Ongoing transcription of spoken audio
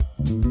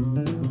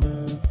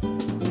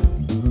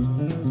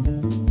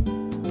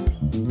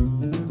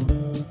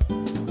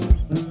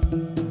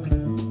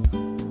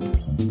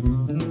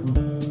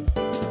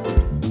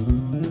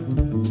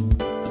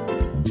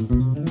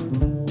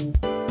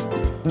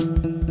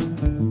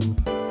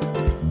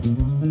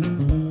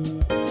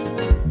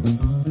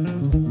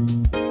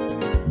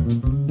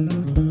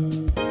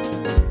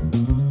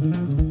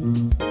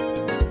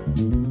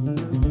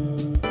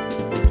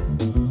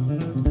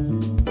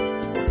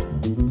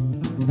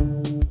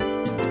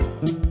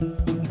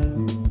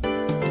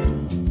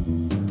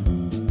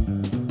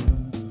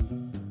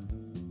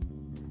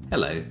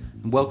Hello,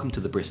 and welcome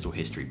to the Bristol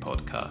History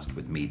Podcast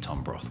with me,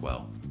 Tom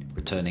Brothwell,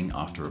 returning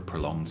after a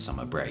prolonged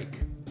summer break.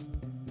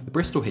 The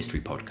Bristol History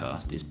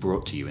Podcast is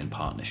brought to you in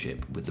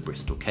partnership with the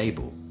Bristol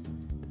Cable.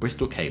 The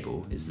Bristol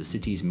Cable is the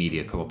city's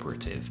media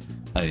cooperative,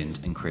 owned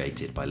and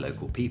created by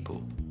local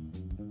people.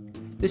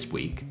 This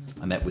week,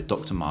 I met with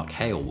Dr. Mark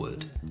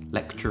Halewood,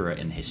 lecturer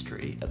in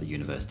history at the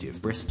University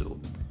of Bristol,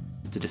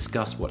 to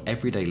discuss what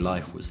everyday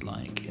life was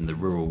like in the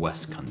rural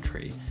West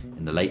Country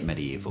in the late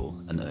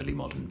medieval and early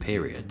modern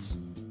periods.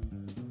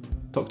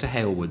 Dr.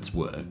 Halewood's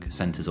work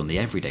centres on the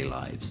everyday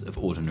lives of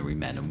ordinary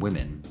men and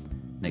women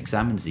and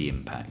examines the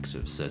impact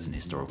of certain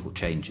historical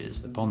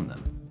changes upon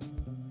them.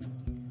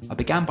 I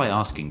began by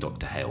asking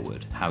Dr.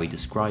 Halewood how he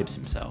describes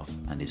himself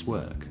and his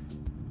work.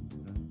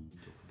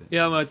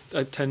 Yeah,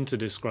 I tend to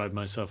describe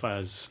myself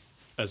as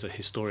a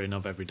historian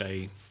of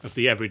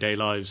the everyday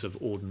lives of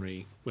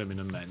ordinary women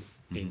and men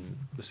in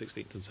the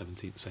 16th and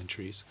 17th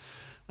centuries.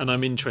 And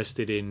I'm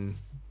interested in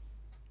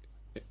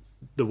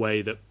the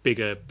way that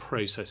bigger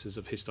processes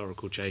of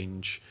historical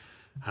change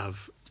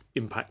have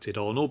impacted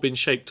on or been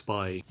shaped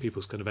by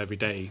people's kind of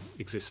everyday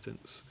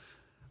existence.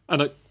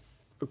 And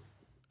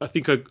I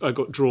think I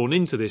got drawn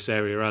into this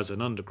area as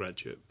an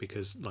undergraduate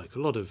because, like a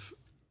lot of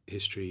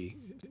history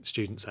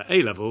students at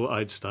A-level,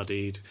 I'd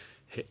studied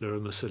Hitler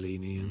and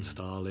Mussolini and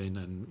Stalin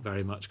and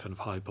very much kind of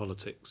high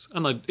politics.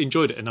 And I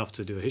enjoyed it enough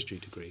to do a history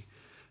degree.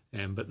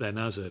 But then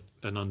as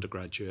an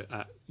undergraduate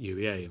at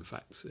UEA, in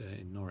fact,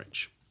 in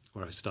Norwich,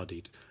 where I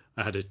studied,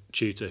 I had a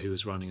tutor who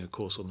was running a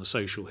course on the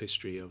social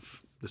history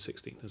of the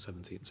 16th and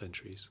 17th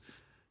centuries,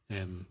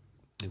 and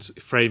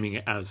framing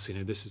it as,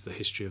 this is the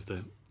history of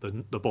the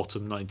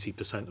bottom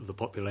 90% of the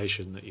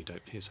population that you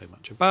don't hear so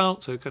much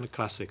about. So kind of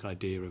classic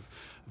idea of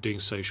doing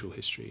social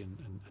history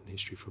and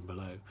history from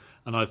below.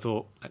 And I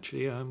thought,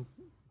 actually, I'm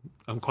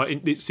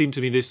quite. It seemed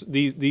to me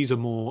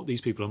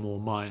these people are more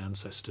my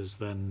ancestors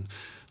than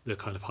the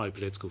kind of high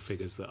political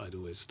figures that I'd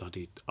always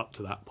studied up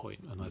to that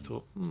point. And I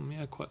thought,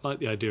 I quite like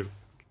the idea of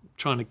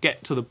trying to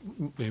get to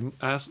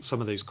ask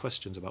some of those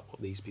questions about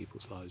what these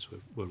people's lives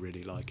were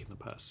really like in the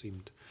past.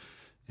 Seemed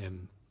it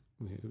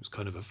was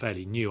kind of a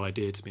fairly new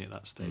idea to me at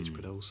that stage,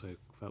 but I also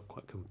felt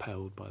quite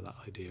compelled by that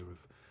idea of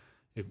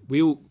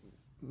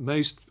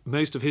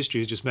most of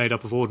history is just made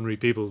up of ordinary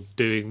people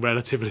doing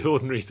relatively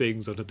ordinary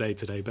things on a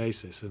day-to-day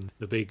basis, and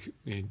the big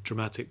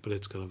dramatic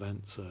political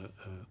events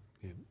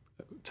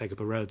take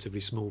up a relatively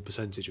small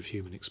percentage of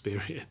human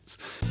experience.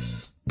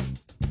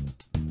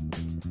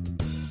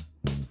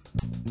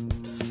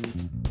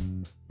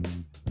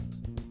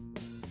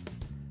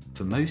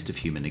 For most of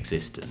human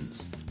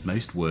existence,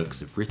 most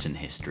works of written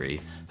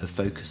history have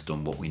focused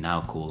on what we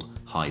now call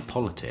high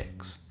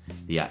politics,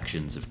 the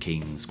actions of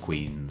kings,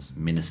 queens,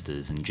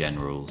 ministers and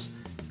generals,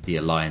 the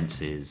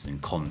alliances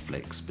and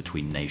conflicts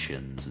between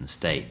nations and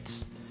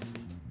states.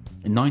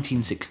 In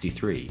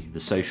 1963, the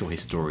social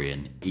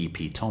historian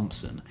E.P.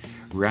 Thompson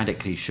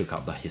radically shook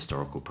up the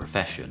historical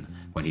profession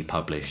when he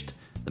published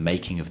The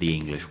Making of the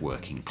English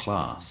Working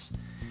Class.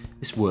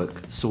 This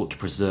work sought to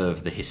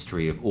preserve the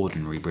history of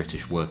ordinary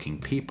British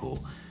working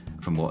people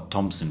from what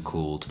Thompson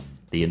called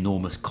the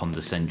enormous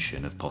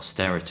condescension of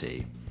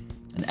posterity,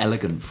 an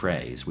elegant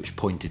phrase which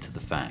pointed to the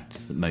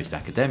fact that most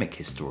academic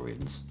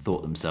historians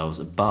thought themselves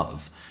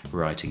above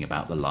writing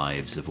about the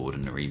lives of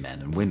ordinary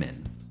men and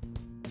women.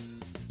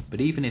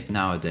 But even if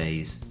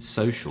nowadays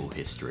social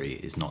history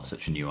is not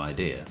such a new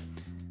idea,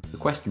 the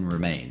question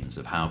remains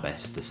of how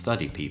best to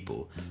study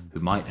people who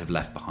might have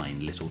left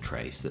behind little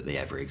trace that they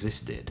ever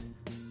existed.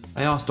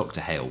 I asked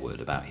Dr.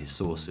 Halewood about his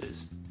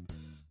sources.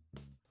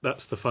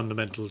 That's the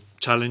fundamental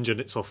challenge,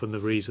 and it's often the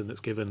reason that's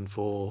given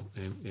for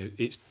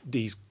it's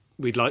these.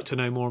 We'd like to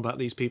know more about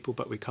these people,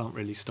 but we can't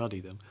really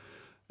study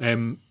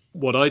them.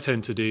 What I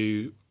tend to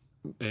do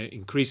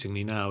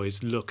increasingly now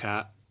is look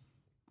at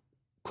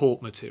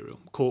court material,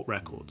 court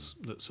records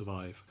that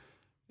survive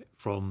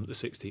from the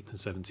 16th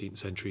and 17th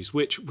centuries,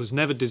 which was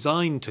never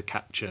designed to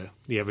capture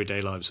the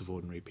everyday lives of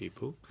ordinary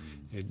people.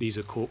 These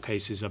are court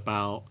cases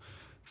about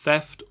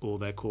theft, or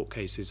they're court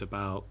cases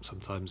about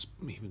sometimes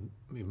even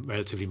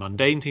relatively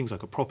mundane things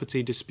like a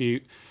property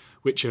dispute,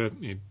 which are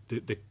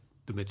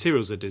the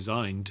materials are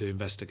designed to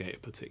investigate a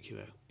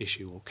particular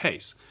issue or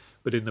case.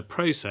 But in the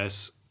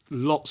process,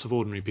 lots of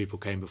ordinary people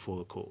came before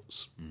the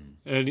courts.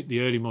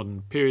 The early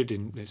modern period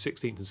in the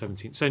 16th and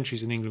 17th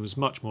centuries in England was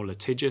much more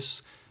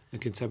litigious than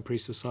contemporary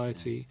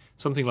society.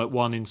 Something like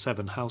 1 in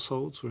 7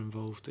 households were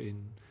involved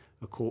in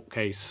a court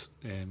case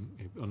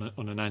on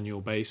an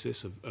annual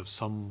basis of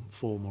some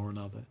form or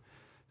another.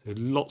 So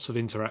lots of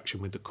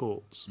interaction with the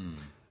courts.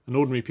 And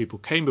ordinary people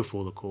came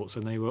before the courts,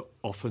 and they were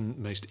often,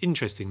 most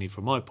interestingly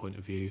from my point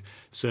of view,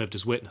 served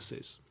as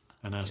witnesses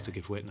and asked to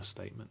give witness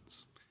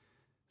statements.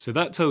 So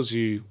that tells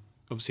you,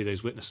 obviously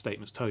those witness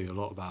statements tell you a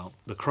lot about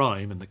the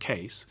crime and the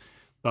case,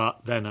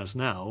 but then as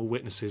now,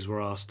 witnesses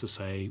were asked to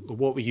say, well,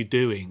 what were you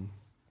doing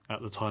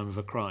at the time of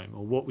a crime,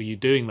 or what were you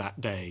doing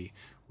that day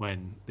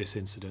when this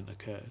incident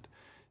occurred?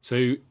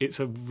 So it's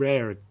a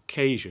rare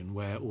occasion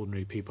where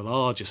ordinary people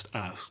are just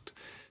asked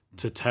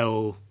to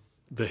tell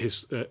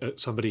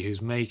somebody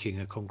who's making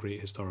a concrete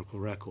historical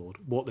record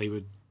what they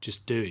were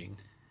just doing,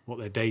 what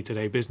their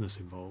day-to-day business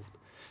involved.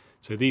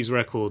 So these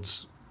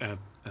records,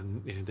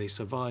 and they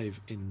survive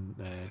in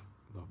their...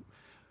 Well,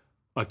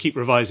 I keep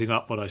revising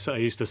up what I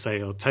used to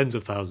say are tens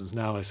of thousands.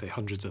 Now I say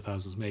hundreds of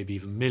thousands, maybe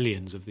even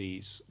millions of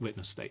these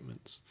witness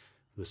statements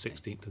of the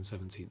 16th and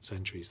 17th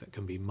centuries that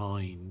can be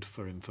mined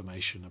for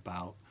information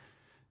about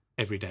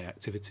everyday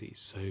activities.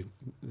 So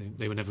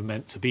they were never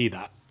meant to be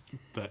that,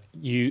 but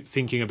you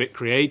thinking a bit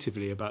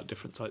creatively about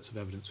different types of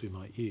evidence we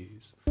might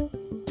use.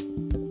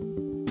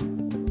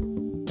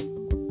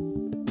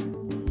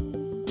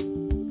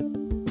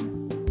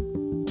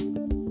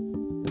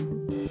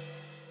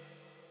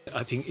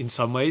 I think in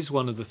some ways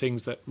one of the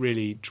things that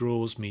really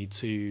draws me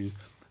to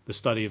the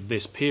study of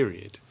this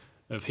period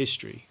of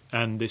history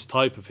and this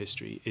type of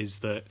history is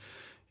that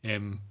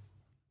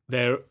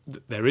there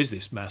is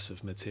this mass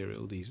of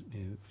material. These,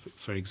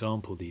 for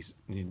example, this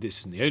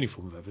isn't the only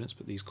form of evidence,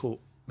 but these court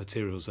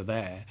materials are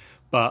there,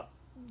 but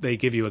they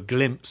give you a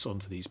glimpse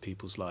onto these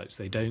people's lives.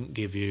 They don't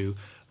give you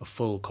a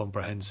full,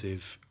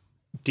 comprehensive,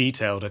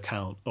 detailed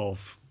account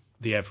of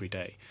the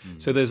everyday.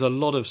 So there's a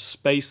lot of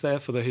space there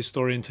for the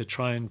historian to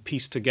try and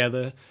piece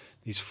together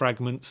these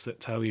fragments that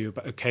tell you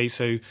about, okay,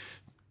 so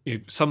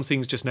some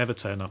things just never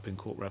turn up in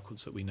court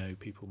records that we know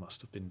people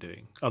must have been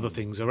doing. Other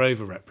things are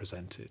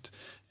overrepresented.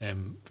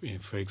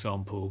 For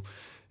example,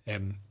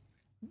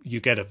 you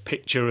get a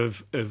picture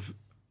of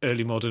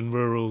early modern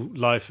rural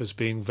life as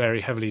being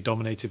very heavily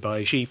dominated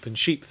by sheep and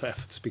sheep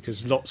thefts,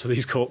 because lots of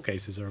these court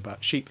cases are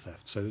about sheep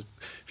theft. So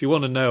if you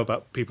want to know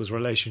about people's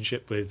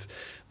relationship with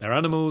their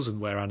animals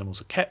and where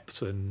animals are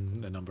kept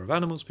and the number of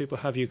animals people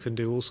have, you can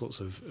do all sorts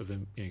of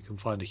you can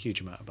find a huge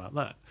amount about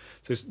that.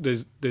 So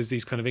there's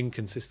these kind of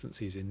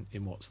inconsistencies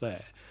in what's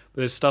there,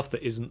 but there's stuff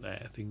that isn't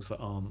there, things that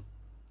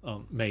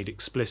aren't made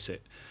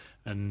explicit.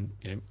 And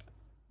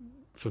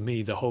for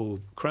me, the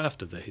whole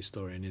craft of the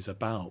historian is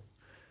about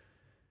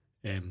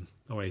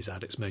always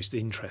at its most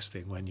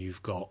interesting when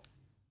you've got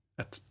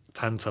a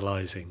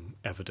tantalizing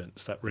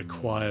evidence that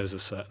requires a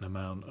certain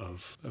amount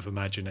of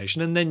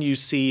imagination, and then you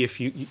see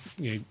if you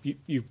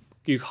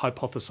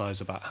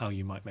hypothesize about how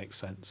you might make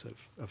sense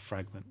of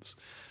fragments,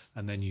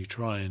 and then you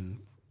try and,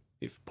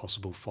 if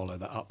possible, follow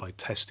that up by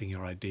testing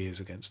your ideas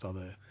against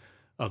other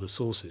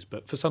sources.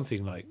 But for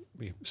something like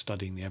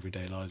studying the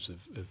everyday lives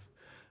of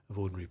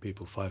ordinary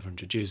people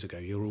 500 years ago,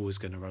 you're always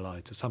going to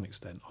rely to some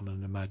extent on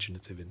an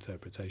imaginative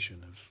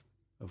interpretation of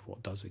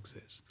what does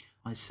exist.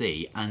 I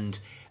see. And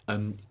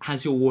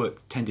has your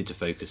work tended to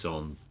focus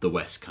on the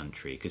West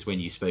Country? Because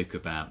when you spoke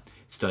about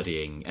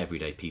studying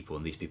everyday people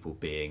and these people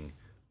being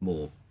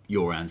more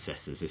your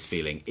ancestors, this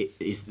feeling,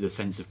 is the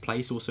sense of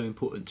place also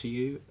important to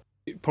you?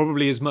 It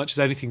probably as much as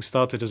anything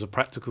started as a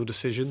practical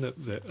decision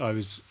that I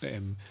was...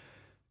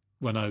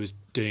 when I was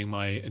doing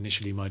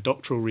initially my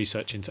doctoral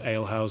research into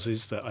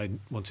alehouses, that I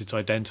wanted to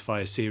identify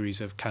a series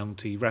of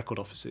county record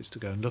offices to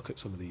go and look at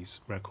some of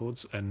these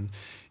records, and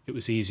it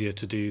was easier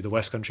to do the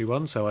West Country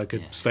one, so I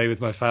could stay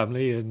with my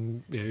family,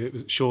 and it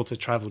was shorter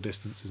travel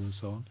distances and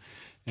so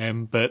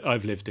on. But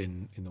I've lived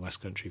in the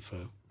West Country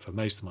for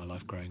most of my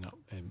life, growing up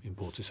in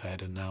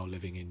Portishead, and now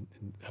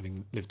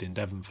having lived in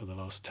Devon for the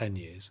last 10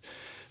 years.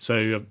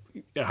 So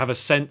I have a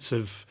sense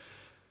of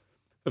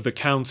the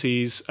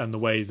counties and the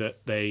way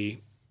that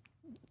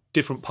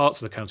different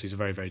parts of the counties are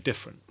very, very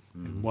different.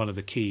 And one of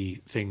the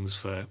key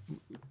things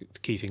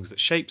that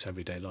shapes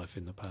everyday life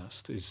in the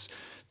past is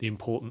the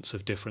importance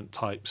of different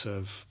types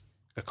of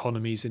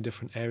economies in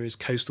different areas.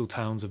 Coastal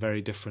towns are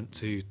very different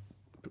to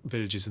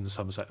villages in the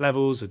Somerset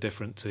Levels, are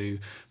different to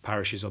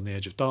parishes on the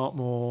edge of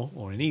Dartmoor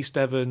or in East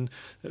Devon.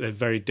 They're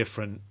very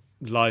different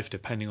life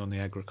depending on the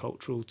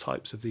agricultural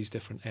types of these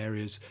different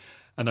areas.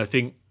 And I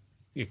think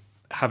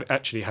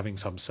having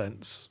some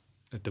sense,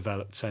 a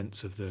developed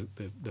sense of the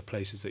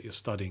places that you're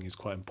studying is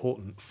quite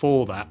important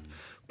for that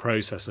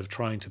process of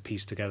trying to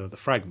piece together the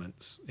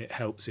fragments. It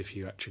helps if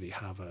you actually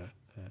have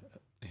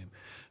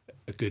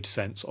a good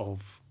sense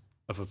of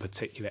a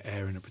particular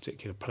area in a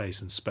particular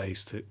place and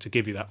space to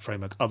give you that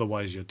framework.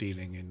 Otherwise, you're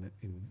dealing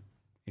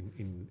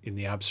in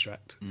the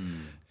abstract.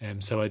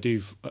 So I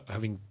do,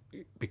 having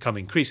become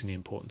increasingly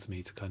important to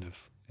me to kind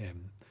of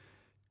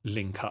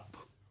link up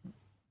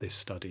this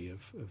study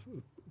of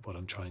what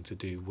I'm trying to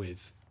do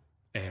with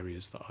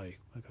areas that I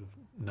kind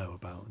of know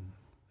about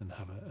and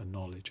have a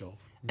knowledge of.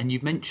 And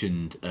you've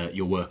mentioned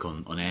your work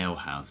on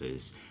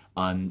alehouses.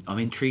 I'm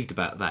intrigued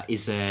about that.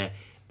 Is there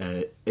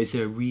Is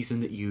there a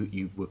reason that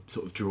you were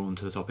sort of drawn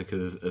to the topic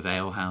of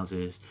ale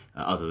houses,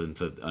 other than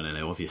for, I don't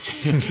know,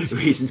 obvious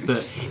reasons?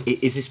 But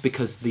is this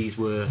because these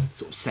were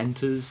sort of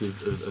centres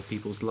of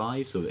people's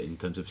lives, or in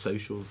terms of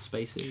social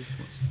spaces?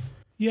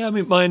 Yeah, I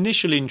mean, my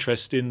initial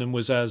interest in them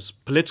was as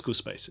political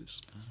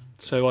spaces.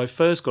 So I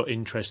first got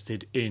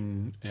interested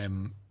in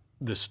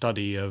the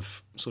study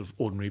of sort of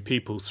ordinary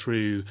people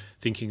through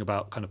thinking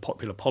about kind of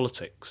popular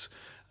politics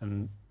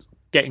and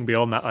getting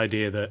beyond that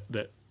idea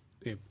that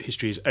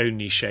history is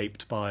only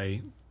shaped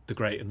by the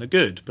great and the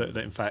good, but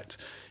that in fact,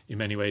 in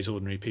many ways,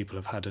 ordinary people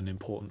have had an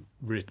important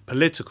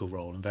political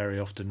role and very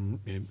often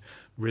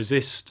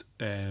resist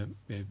the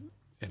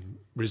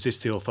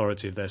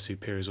authority of their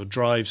superiors or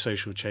drive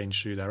social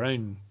change through their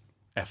own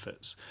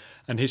efforts.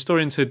 And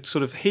historians had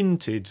sort of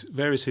hinted,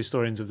 various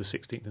historians of the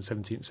 16th and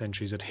 17th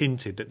centuries had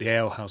hinted that the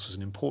alehouse was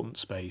an important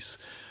space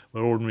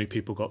where ordinary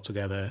people got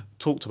together,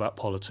 talked about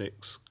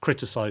politics,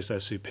 criticised their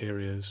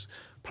superiors,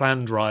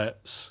 planned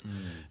riots,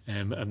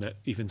 and that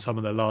even some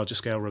of the larger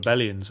scale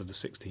rebellions of the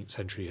 16th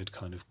century had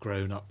kind of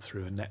grown up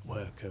through a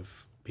network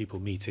of people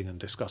meeting and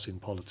discussing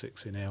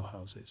politics in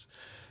alehouses.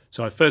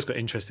 So I first got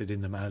interested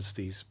in them as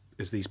these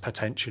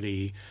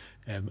potentially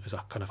as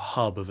a kind of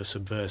hub of a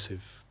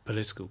subversive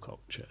political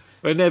culture.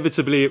 But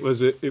inevitably, it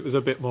was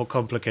a bit more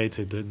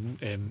complicated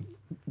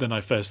than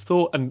I first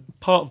thought, and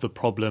part of the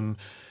problem,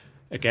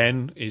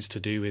 again, is to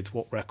do with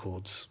what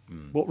records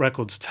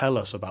tell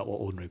us about what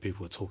ordinary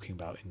people were talking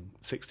about in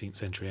 16th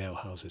century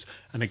alehouses.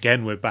 And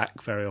again, we're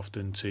back very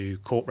often to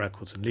court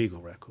records and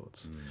legal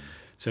records.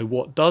 So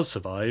what does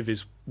survive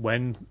is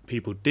when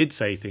people did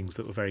say things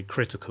that were very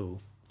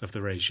critical of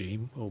the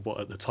regime, or what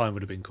at the time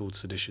would have been called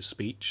seditious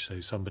speech. So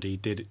somebody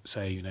did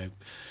say,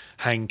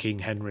 hang King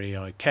Henry,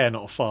 I care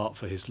not a fart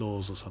for his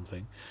laws or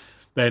something.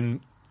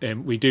 Then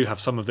we do have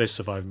some of this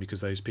surviving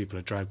because those people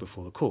are dragged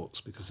before the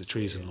courts because the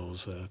treason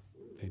laws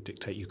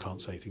dictate you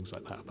can't say things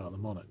like that about the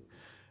monarch.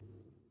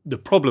 The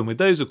problem with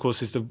those, of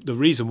course, is the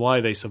reason why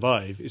they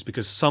survive is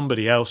because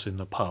somebody else in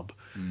the pub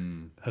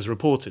has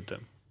reported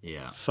them.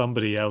 Yeah.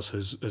 Somebody else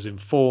has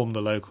informed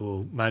the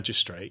local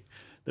magistrate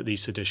that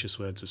these seditious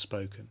words were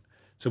spoken.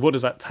 So what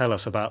does that tell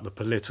us about the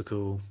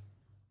political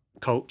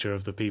culture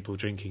of the people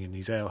drinking in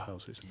these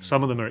alehouses?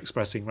 Some of them are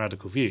expressing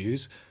radical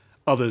views,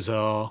 others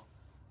are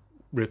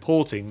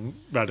reporting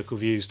radical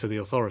views to the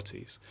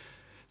authorities.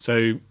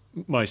 So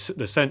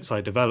the sense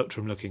I developed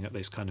from looking at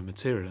this kind of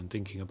material and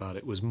thinking about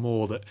it was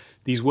more that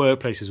these were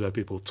places where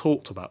people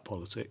talked about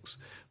politics,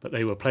 but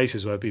they were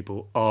places where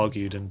people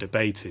argued and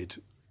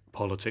debated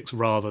politics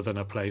rather than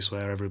a place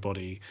where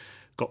everybody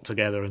got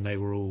together and they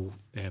were all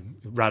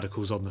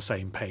radicals on the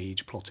same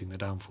page plotting the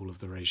downfall of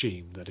the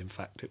regime, that in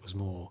fact it was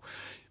more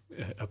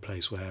a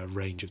place where a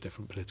range of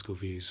different political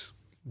views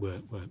were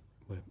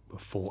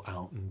fought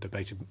out and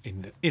debated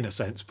in a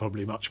sense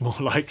probably much more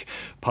like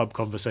pub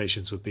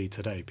conversations would be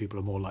today. People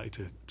are more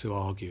likely to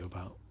argue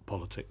about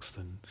politics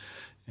than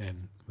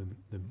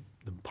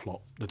plot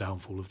the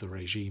downfall of the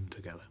regime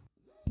together.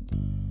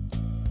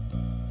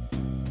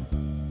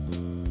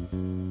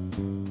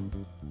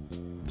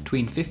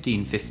 Between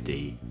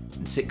 1550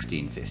 and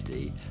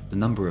 1650, the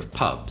number of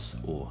pubs,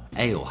 or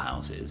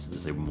alehouses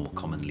as they were more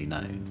commonly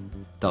known,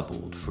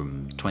 doubled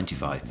from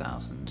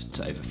 25,000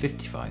 to over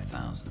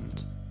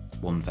 55,000,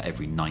 one for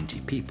every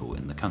 90 people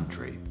in the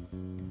country.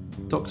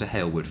 Dr.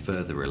 Halewood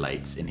further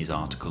relates in his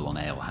article on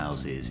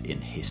alehouses in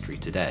History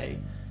Today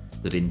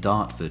that in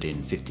Dartford in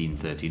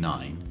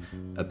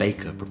 1539, a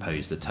baker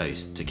proposed a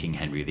toast to King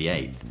Henry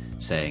VIII,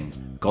 saying,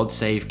 "God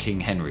save King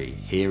Henry,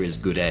 here is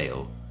good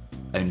ale,"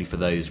 only for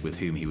those with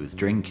whom he was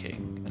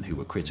drinking and who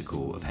were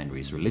critical of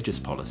Henry's religious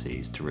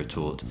policies to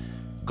retort,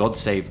 "God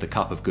save the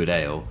cup of good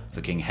ale,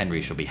 for King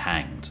Henry shall be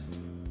hanged."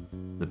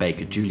 The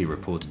baker duly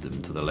reported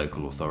them to the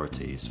local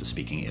authorities for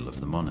speaking ill of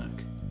the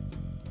monarch.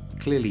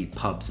 Clearly,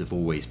 pubs have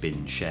always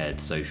been shared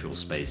social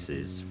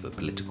spaces for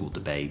political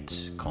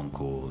debate,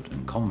 concord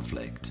and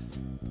conflict,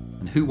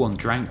 and who one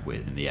drank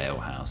with in the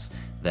alehouse,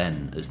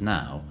 then as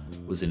now,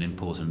 was an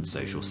important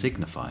social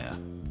signifier.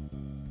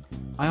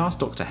 I asked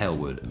Dr.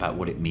 Halewood about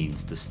what it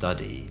means to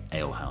study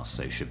alehouse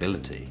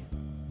sociability.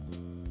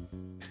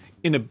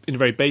 In a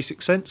very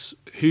basic sense,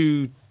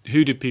 who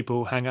did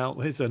people hang out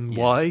with and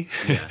why?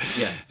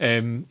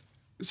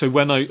 So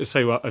when I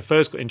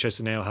first got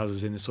interested in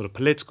alehouses in this sort of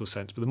political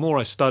sense, but the more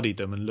I studied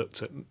them and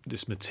looked at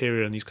this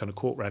material and these kind of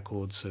court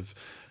records of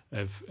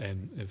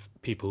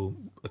people,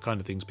 the kind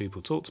of things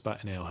people talked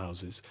about in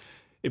alehouses,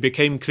 it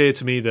became clear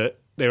to me that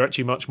they're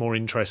actually much more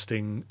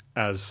interesting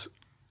as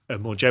a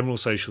more general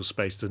social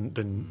space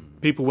than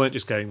people weren't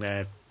just going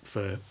there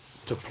to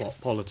plot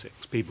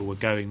politics. People were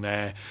going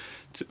there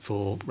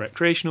for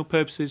recreational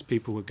purposes.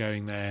 People were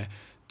going there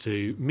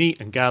to meet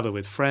and gather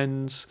with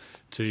friends,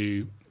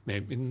 to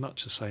in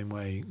much the same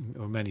way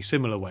or many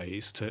similar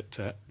ways to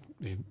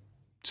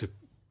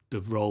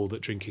the role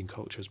that drinking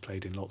culture has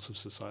played in lots of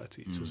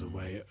societies as a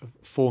way of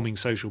forming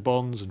social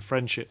bonds and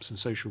friendships and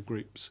social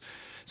groups.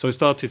 So I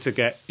started to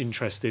get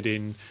interested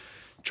in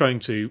trying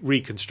to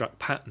reconstruct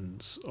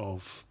patterns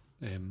of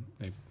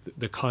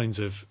the kinds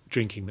of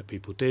drinking that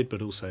people did,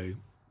 but also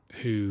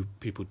who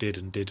people did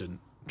and didn't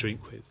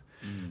drink with,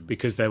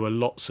 because there were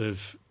lots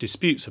of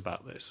disputes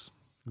about this.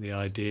 The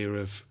idea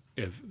of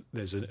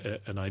there's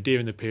an idea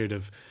in the period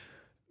of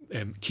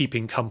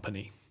keeping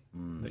company,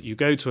 that you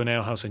go to an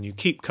alehouse and you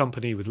keep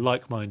company with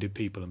like-minded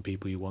people and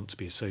people you want to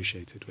be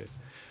associated with.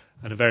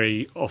 And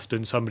very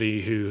often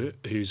somebody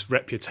whose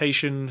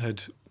reputation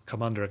had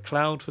come under a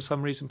cloud for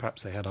some reason,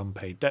 perhaps they had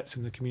unpaid debts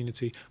in the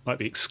community, might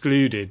be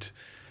excluded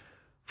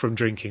from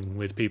drinking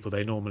with people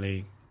they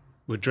normally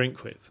would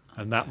drink with.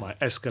 And that might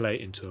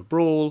escalate into a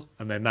brawl,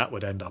 and then that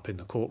would end up in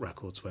the court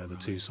records where the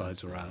two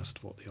sides were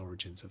asked what the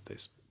origins of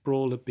this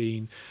brawl had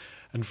been.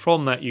 And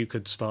from that you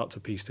could start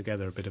to piece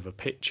together a bit of a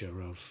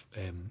picture of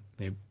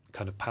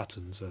kind of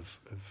patterns of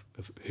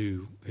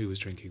who was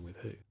drinking with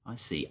who. I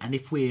see. And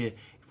if we're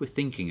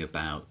thinking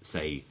about,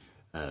 say,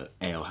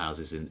 ale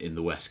houses in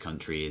the West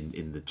Country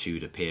in the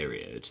Tudor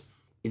period,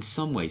 in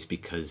some ways,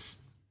 because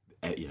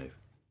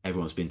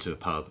everyone's been to a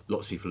pub,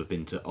 lots of people have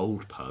been to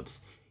old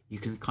pubs, you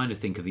can kind of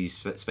think of these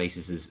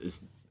spaces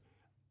as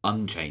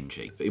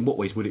unchanging. In what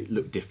ways would it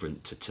look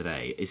different to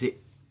today? Is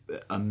it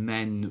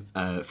men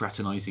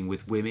fraternising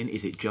with women?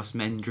 Is it just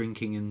men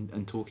drinking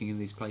and talking in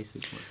these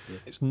places?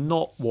 It's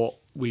not what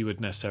we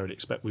would necessarily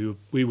expect.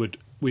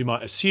 We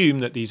might assume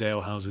that these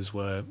alehouses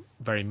were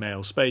very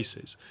male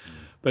spaces,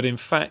 but in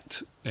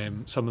fact,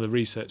 some of the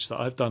research that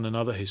I've done and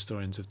other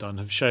historians have done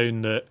have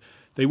shown that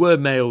they were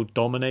male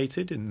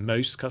dominated, and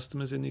most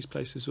customers in these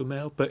places were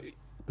male. But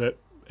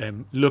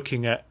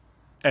looking at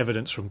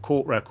evidence from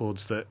court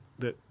records that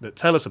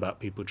tell us about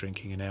people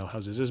drinking in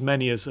alehouses, as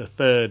many as a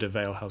third of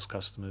alehouse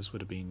customers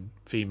would have been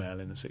female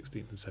in the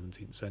 16th and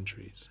 17th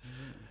centuries,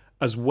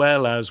 as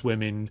well as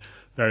women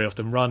very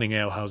often running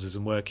alehouses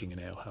and working in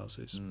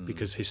alehouses,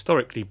 because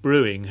historically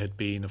brewing had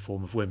been a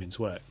form of women's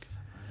work.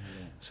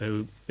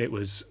 So it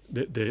was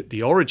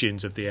the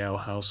origins of the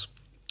alehouse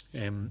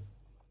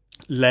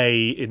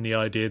lay in the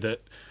idea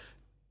that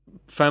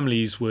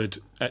families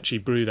would actually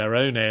brew their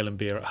own ale and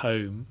beer at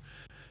home,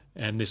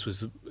 and this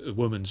was a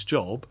woman's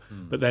job.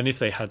 But then if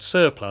they had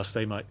surplus,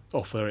 they might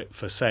offer it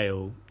for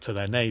sale to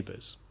their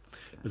neighbours.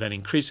 But then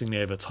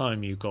increasingly over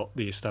time, you got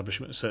the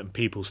establishment of certain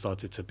people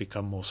started to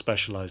become more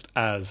specialised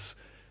as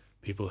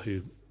people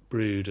who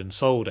brewed and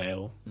sold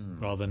ale,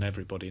 rather than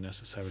everybody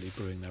necessarily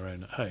brewing their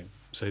own at home.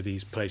 So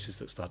these places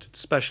that started to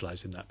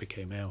specialise in that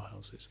became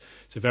alehouses.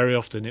 So very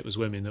often it was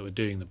women that were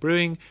doing the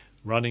brewing,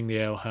 running the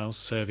alehouse,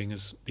 serving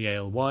as the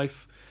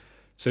alewife.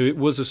 So it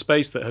was a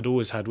space that had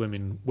always had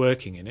women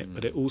working in it,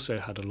 but it also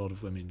had a lot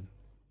of women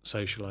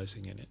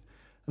socialising in it.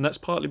 And that's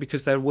partly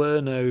because there were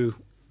no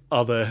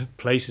other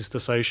places to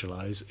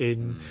socialise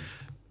in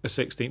a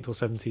 16th or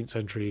 17th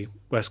century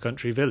West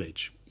Country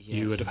village. Yes,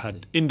 you would have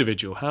had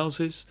individual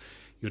houses,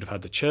 you would have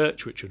had the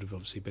church, which would have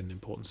obviously been an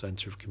important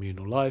centre of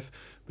communal life.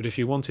 But if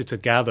you wanted to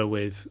gather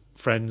with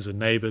friends and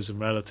neighbours and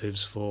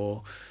relatives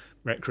for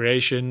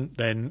recreation,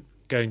 then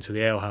going to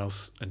the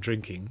alehouse and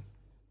drinking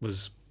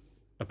was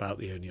about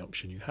the only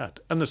option you had.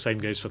 And the same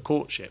goes for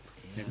courtship.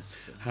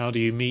 Yes. How do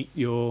you meet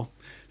your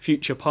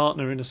future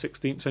partner in a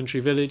 16th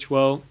century village?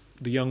 Well,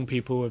 the young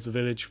people of the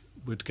village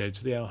would go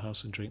to the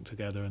alehouse and drink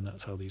together, and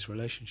that's how these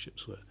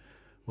relationships were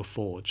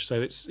forged.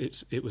 So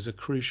it was a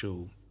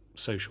crucial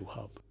social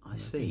hub. I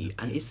see.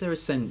 And is there a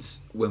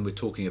sense, when we're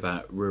talking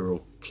about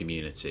rural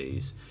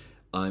communities,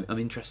 I'm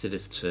interested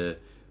as to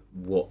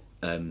what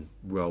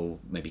role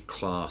maybe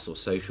class or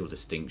social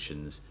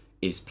distinctions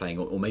is playing,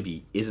 or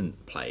maybe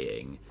isn't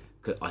playing.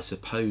 I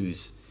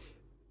suppose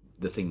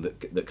the thing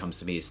that comes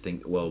to me is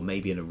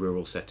maybe in a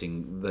rural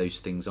setting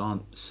those things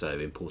aren't so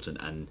important,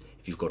 and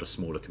if you've got a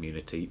smaller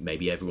community,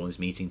 maybe everyone's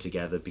meeting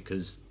together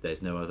because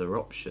there's no other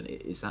option.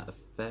 Is that a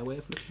fair way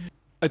of looking at it?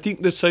 I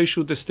think the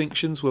social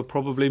distinctions were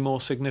probably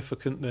more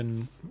significant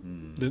than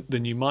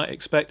you might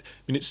expect.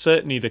 I mean, it's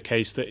certainly the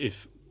case that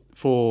if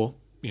for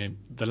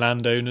the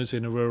landowners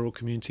in a rural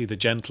community, the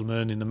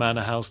gentlemen in the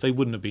manor house, they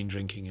wouldn't have been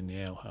drinking in the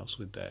alehouse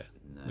with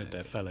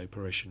their fellow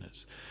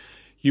parishioners.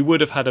 You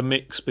would have had a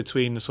mix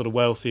between the sort of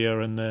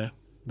wealthier and the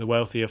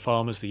wealthier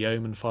farmers, the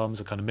yeoman farmers,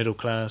 the kind of middle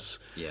class,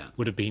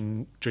 would have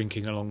been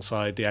drinking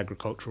alongside the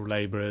agricultural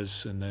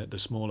labourers and the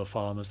smaller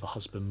farmers, the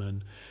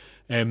husbandmen.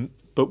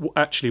 But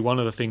actually one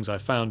of the things I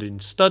found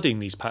in studying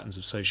these patterns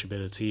of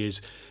sociability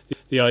is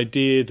the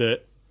idea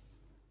that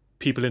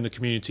people in the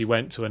community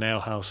went to an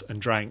alehouse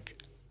and drank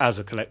as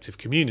a collective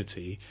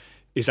community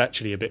is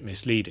actually a bit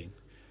misleading.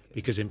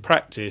 Because in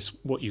practice,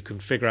 what you can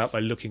figure out by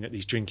looking at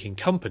these drinking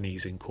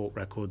companies in court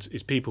records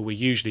is people were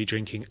usually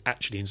drinking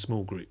actually in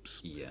small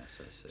groups.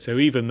 Yes, I see. So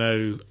even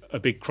though a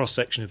big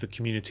cross-section of the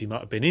community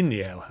might have been in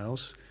the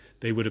alehouse,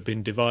 they would have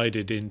been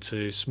divided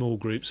into small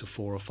groups of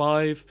 4 or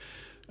 5,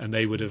 and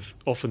they would have,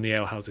 often the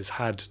alehouses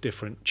had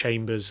different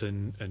chambers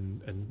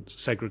and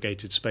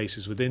segregated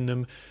spaces within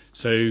them.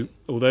 So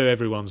although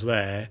everyone's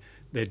there,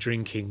 they're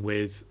drinking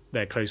with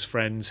their close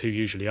friends who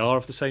usually are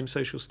of the same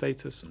social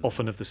status,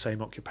 often of the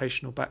same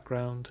occupational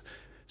background.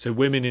 So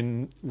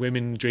women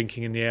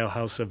drinking in the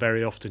alehouse are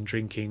very often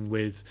drinking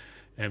with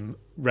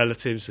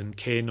relatives and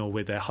kin, or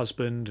with their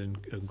husband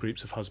and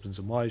groups of husbands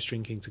and wives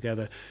drinking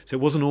together. So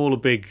it wasn't all a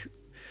big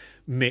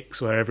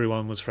mix where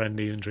everyone was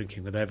friendly and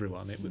drinking with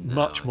everyone. It was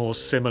much more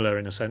similar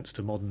in a sense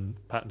to modern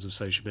patterns of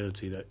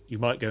sociability, that you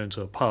might go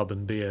into a pub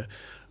and be a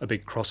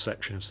big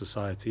cross-section of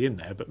society in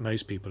there, but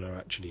most people are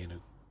actually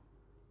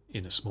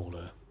in a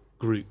smaller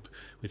group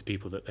with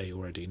people that they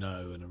already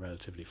know and are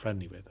relatively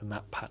friendly with. And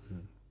that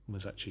pattern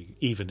was actually,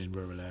 even in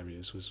rural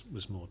areas,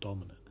 was more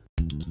dominant.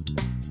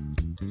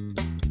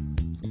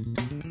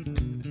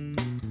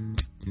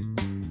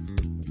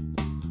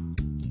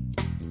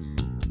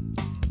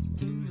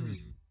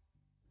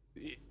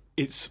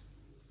 It's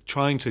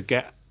trying to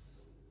get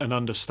an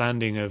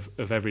understanding of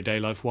everyday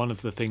life. One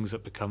of the things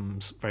that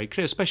becomes very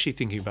clear, especially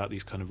thinking about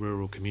these kind of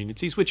rural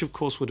communities, which of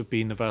course would have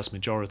been the vast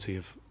majority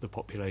of the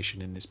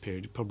population in this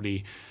period.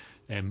 Probably,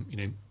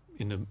 in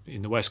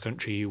the West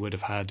Country, you would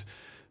have had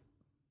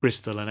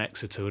Bristol and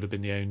Exeter would have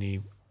been the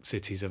only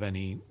cities of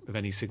any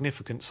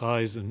significant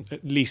size, and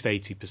at least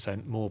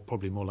 80%,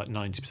 probably more like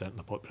 90% of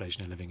the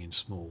population are living in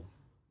small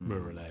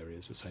rural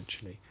areas,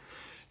 essentially.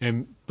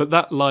 But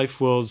that life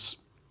was.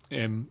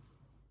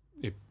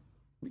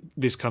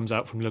 This comes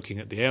out from looking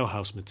at the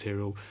alehouse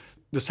material,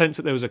 the sense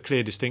that there was a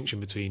clear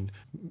distinction between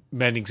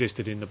men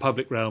existed in the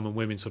public realm and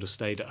women sort of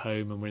stayed at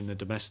home and were in the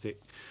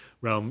domestic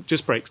realm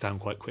just breaks down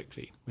quite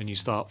quickly when you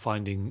start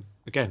finding,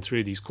 again,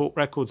 through these court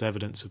records,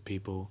 evidence of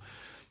people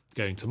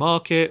going to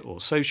market or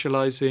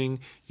socialising.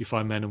 You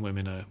find men and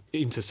women are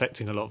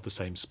intersecting a lot of the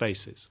same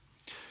spaces.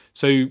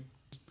 So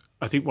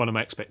I think one of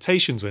my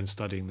expectations when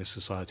studying this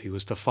society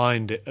was to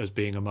find it as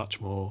being a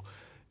much more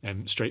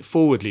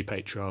straightforwardly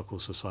patriarchal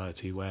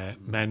society where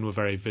men were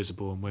very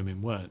visible and women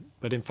weren't.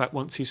 But in fact,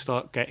 once you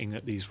start getting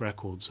at these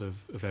records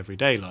of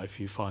everyday life,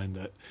 you find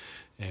that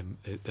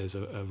there's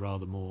a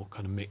rather more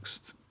kind of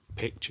mixed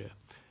picture.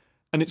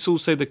 And it's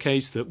also the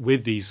case that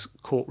with these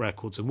court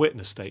records and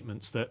witness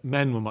statements, that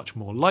men were much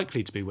more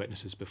likely to be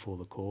witnesses before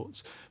the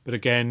courts. But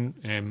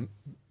again,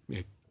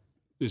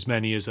 as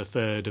many as a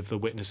third of the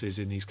witnesses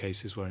in these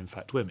cases were in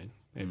fact women.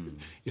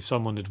 If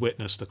someone had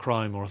witnessed a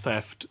crime or a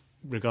theft,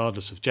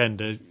 regardless of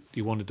gender,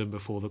 you wanted them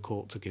before the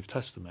court to give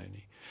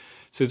testimony.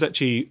 So it's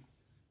actually,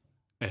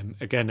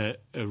 again,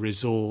 a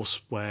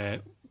resource where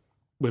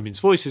women's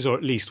voices, or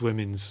at least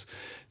women's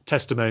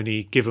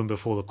testimony given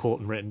before the court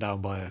and written down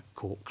by a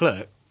court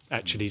clerk,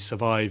 actually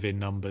survive in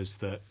numbers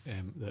that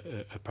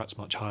are perhaps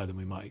much higher than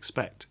we might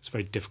expect. It's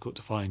very difficult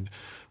to find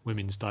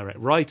women's direct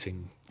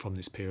writing from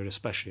this period,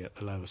 especially at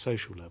the lower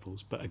social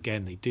levels. But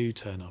again, they do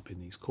turn up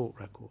in these court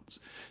records.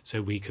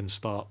 So we can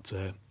start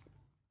to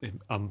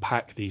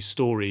unpack these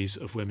stories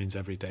of women's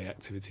everyday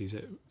activities,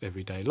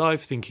 everyday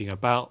life, thinking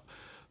about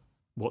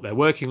what their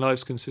working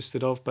lives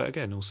consisted of, but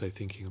again, also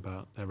thinking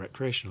about their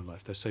recreational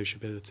life, their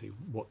sociability,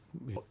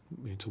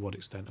 to what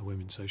extent are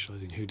women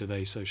socialising, who do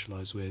they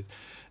socialise with,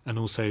 and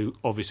also,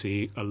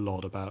 obviously, a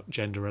lot about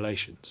gender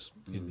relations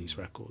in these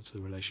records, the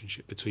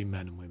relationship between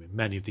men and women.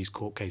 Many of these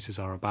court cases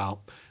are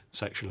about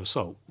sexual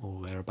assault,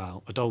 or they're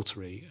about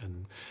adultery,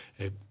 and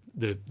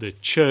the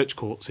church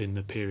courts in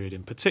the period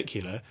in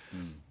particular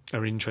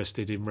are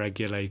interested in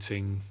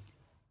regulating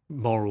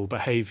moral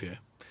behaviour.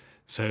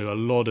 So a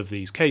lot of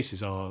these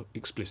cases are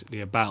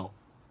explicitly about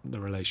the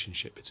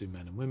relationship between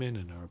men and women,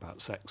 and are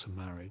about sex and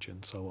marriage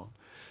and so on.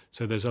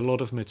 So there's a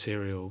lot of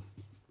material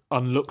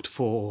unlooked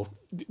for.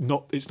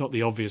 It's not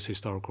the obvious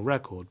historical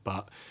record,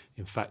 but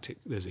in fact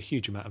there's a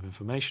huge amount of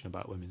information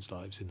about women's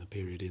lives in the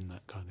period in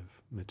that kind of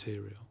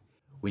material.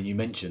 When you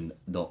mention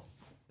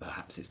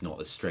perhaps it's not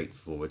as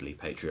straightforwardly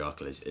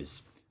patriarchal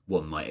as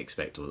one might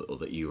expect, or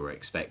that you were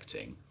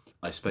expecting,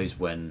 I suppose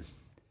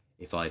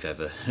if I've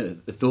ever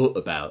thought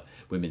about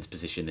women's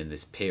position in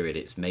this period,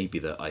 it's maybe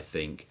that I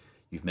think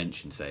you've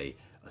mentioned, say,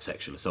 a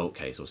sexual assault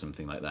case or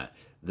something like that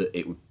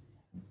it would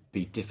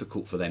be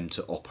difficult for them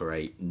to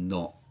operate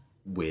not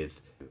with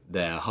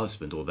their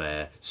husband or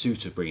their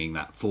suitor bringing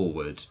that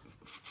forward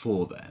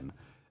for them.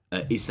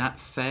 Is that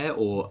fair,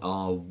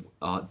 or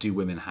do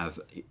women have,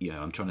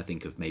 I'm trying to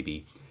think of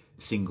maybe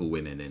single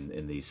women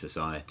in these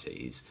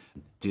societies,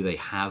 do they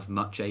have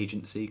much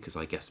agency? Because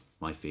I guess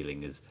my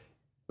feeling is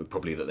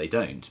probably that they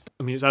don't.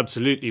 I mean, it's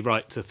absolutely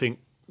right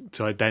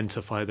to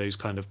identify those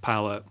kind of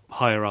power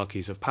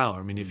hierarchies of power.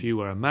 I mean, if you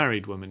were a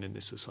married woman in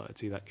this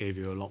society, that gave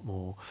you a lot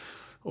more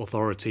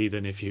authority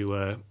than if you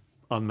were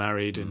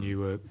unmarried and you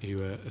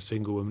were a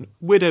single woman.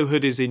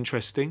 Widowhood is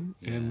interesting.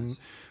 Yes.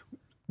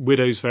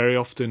 Widows very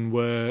often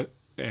were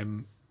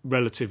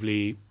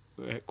relatively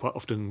quite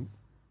often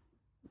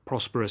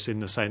prosperous, in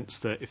the sense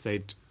that if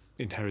they'd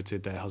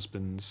inherited their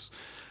husband's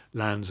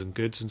lands and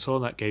goods and so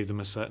on, that gave them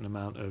a certain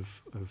amount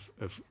of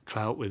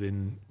clout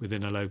within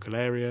a local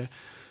area.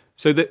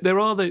 So that there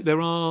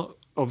are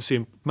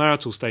obviously,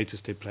 marital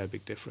status did play a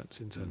big difference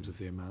in terms of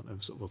the amount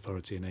of sort of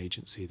authority and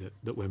agency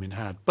that women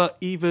had. But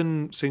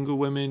even single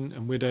women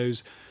and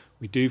widows,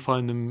 we do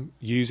find them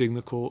using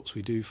the courts.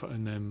 We do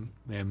find them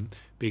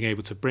being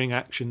able to bring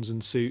actions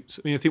and suits.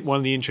 I mean, I think one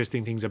of the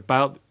interesting things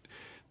about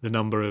the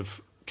number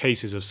of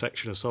cases of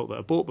sexual assault that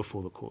are brought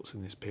before the courts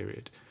in this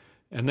period,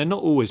 and they're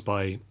not always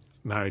by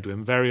married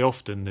women, very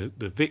often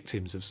the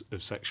victims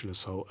of sexual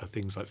assault are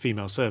things like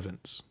female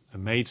servants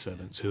and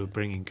maidservants who are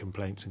bringing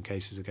complaints and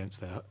cases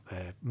against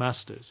their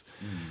masters.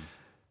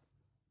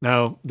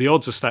 Now, the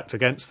odds are stacked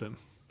against them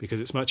because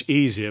it's much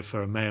easier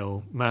for a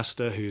male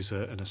master who's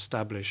an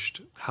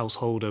established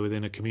householder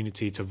within a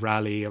community to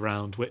rally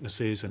around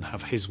witnesses and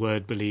have his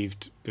word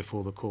believed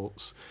before the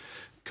courts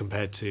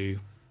compared to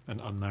an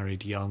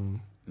unmarried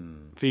young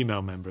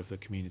female member of the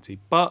community.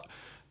 But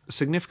a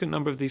significant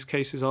number of these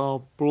cases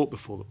are brought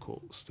before the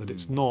courts, that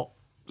it's not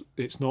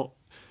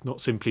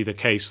simply the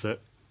case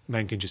that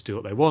men can just do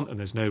what they want and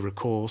there's no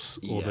recourse,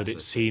 or that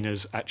it's seen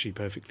as actually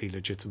perfectly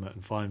legitimate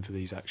and fine for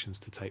these actions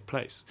to take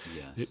place.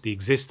 The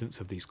existence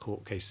of these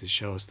court cases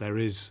show us there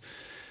is,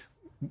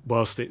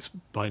 whilst it's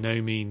by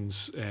no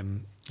means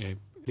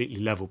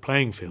completely level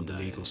playing field, the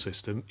legal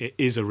system, it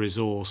is a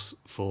resource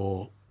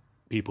for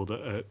people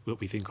that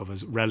we think of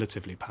as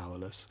relatively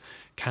powerless,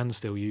 can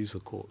still use the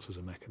courts as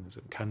a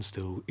mechanism, can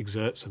still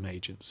exert some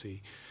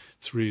agency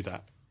through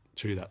that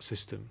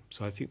system.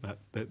 So I think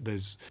that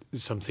there's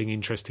something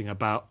interesting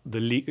about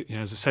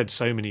as I said,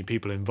 so many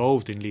people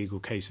involved in legal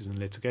cases and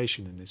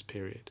litigation in this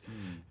period.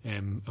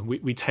 And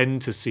we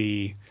tend to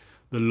see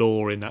the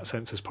law in that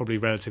sense as probably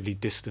relatively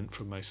distant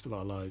from most of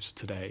our lives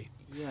today.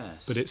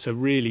 Yes. But it's a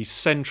really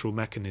central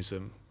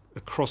mechanism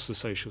across the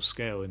social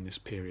scale in this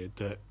period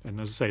that, and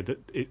as I say,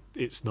 that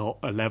it's not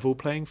a level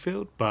playing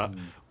field, but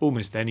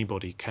almost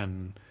anybody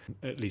can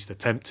at least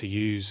attempt to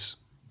use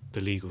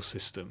the legal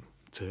system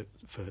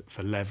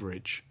for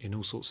leverage in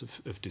all sorts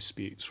of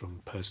disputes, from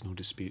personal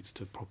disputes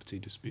to property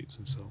disputes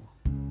and so on.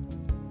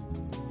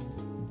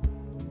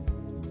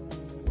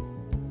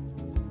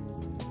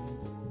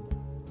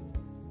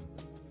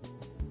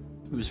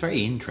 It was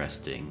very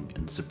interesting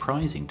and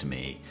surprising to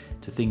me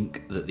to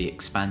think that the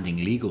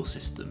expanding legal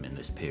system in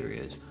this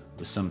period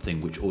was something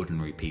which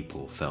ordinary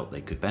people felt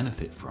they could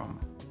benefit from.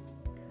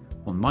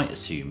 One might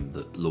assume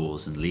that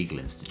laws and legal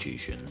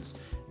institutions,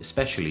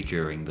 especially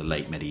during the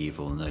late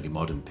medieval and early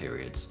modern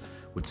periods,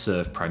 would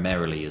serve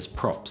primarily as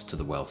props to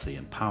the wealthy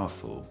and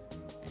powerful.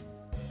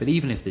 But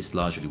even if this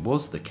largely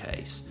was the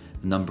case,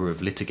 the number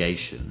of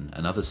litigation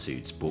and other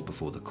suits brought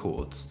before the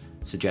courts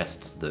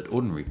suggests that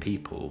ordinary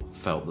people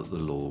felt that the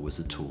law was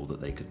a tool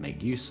that they could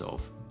make use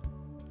of.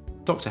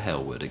 Dr.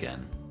 Hailwood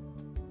again.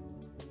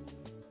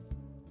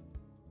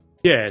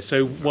 Yeah,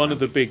 so one of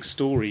the big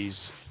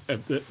stories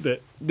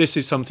that this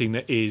is something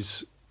that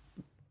is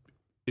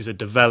a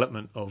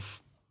development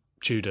of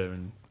Tudor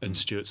and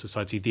Stuart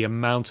society. The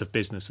amount of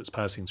business that's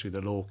passing through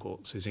the law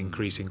courts is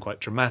increasing quite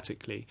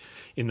dramatically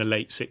in the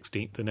late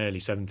 16th and early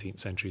 17th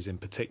centuries in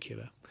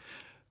particular.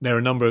 There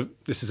are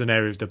this is an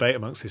area of debate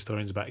amongst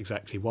historians about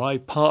exactly why.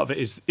 Part of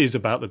it is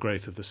about the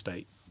growth of the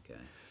state. Okay.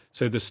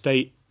 So the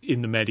state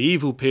in the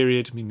medieval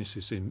period, I mean, this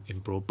is in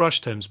broad brush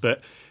terms,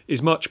 but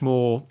is much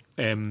more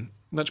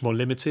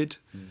limited.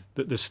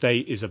 That the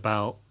state is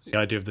about the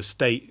idea of the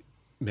state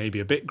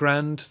maybe a bit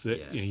grand,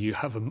 that you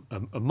have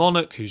a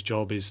monarch whose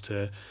job is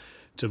to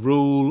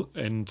rule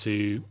and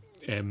to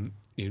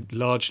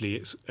largely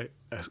it's a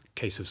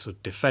case of sort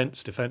of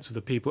defence of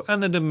the people,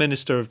 and then a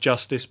minister of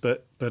justice,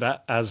 but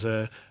as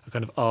a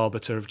kind of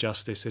arbiter of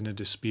justice in a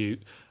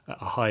dispute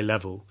at a high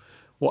level.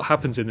 What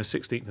happens in the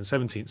 16th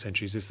and 17th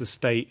centuries is the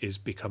state is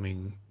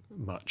becoming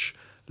much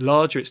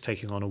larger, it's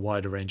taking on a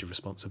wider range of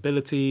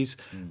responsibilities,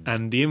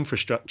 and the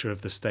infrastructure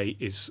of the state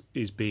is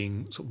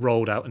being sort of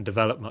rolled out and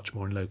developed much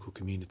more in local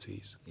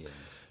communities. Yes.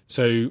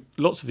 So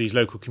lots of these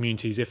local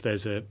communities, if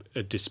there's a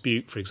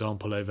dispute, for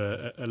example,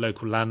 over a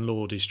local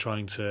landlord is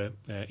trying to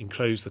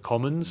enclose the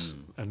commons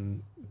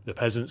and the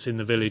peasants in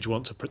the village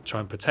want to try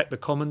and protect the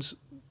commons,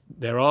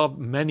 there are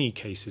many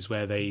cases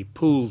where they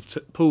pool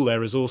their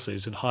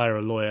resources and hire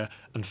a lawyer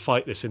and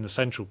fight this in the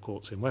central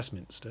courts in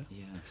Westminster.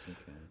 Yes,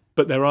 okay.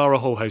 But there are a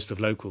whole host of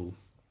local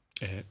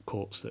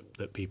courts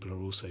that people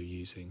are also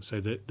using. So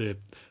the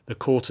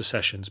quarter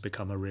sessions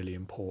become a really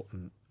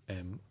important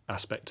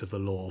aspect of the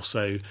law.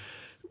 So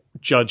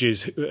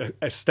judges,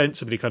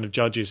 ostensibly kind of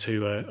judges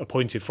who are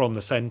appointed from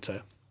the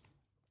centre,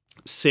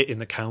 sit in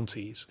the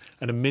counties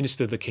and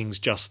administer the king's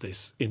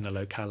justice in the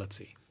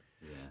locality.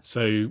 Yeah.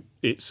 So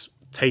it's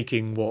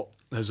taking what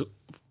has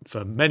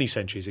for many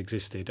centuries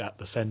existed at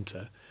the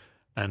centre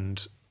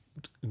and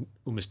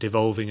almost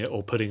devolving it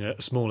or putting a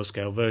smaller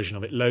scale version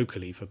of it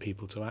locally for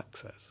people to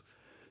access.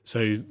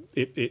 So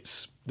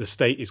it's the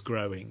state is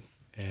growing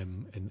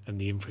and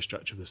the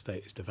infrastructure of the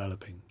state is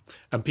developing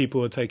and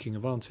people are taking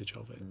advantage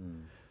of it.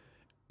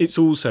 It's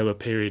also a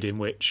period in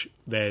which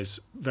there's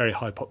very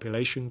high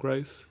population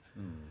growth.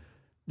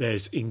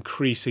 There's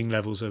increasing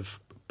levels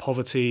of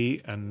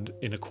poverty and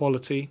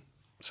inequality.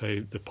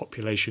 So the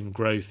population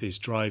growth is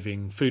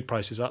driving food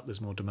prices up.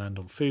 There's more demand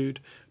on food,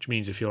 which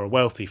means if you're a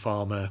wealthy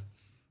farmer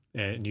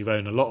and you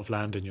own a lot of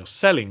land and you're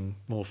selling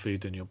more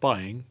food than you're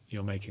buying,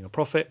 you're making a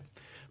profit.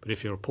 But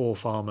if you're a poor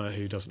farmer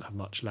who doesn't have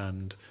much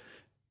land,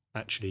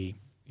 actually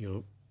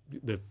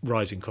the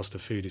rising cost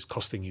of food is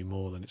costing you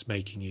more than it's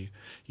making you.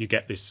 You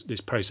get this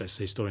process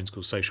historians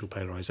call social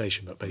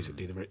polarization, but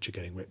basically the rich are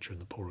getting richer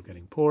and the poor are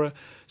getting poorer.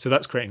 So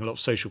that's creating a lot of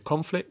social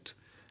conflict,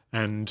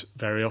 and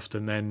very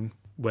often then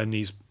when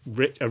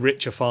a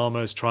richer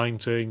farmer is trying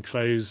to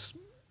enclose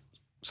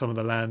some of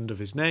the land of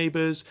his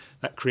neighbours,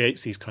 that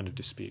creates these kind of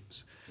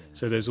disputes.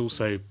 So there's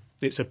also,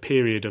 it's a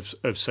period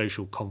of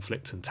social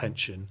conflict and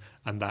tension,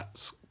 and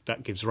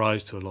that gives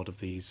rise to a lot of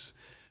these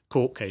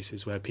court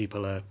cases where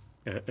people are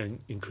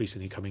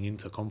increasingly coming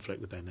into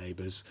conflict with their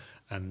neighbours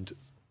and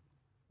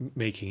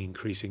making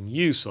increasing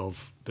use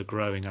of the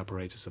growing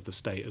apparatus of the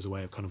state as a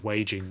way of kind of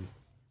waging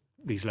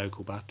these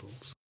local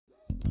battles.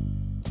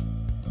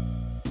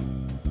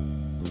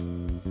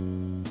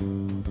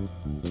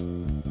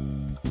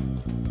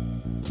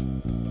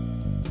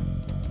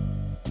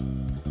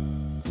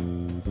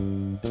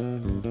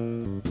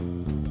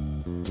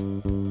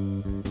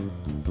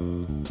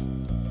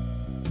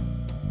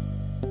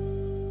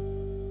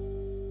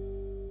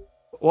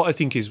 What I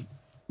think is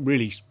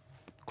really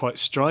quite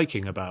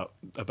striking about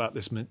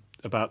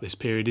this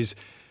period is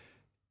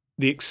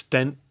the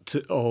extent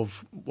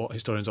of what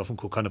historians often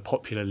call kind of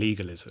popular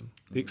legalism.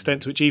 The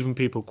extent to which even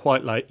people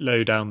quite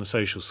low down the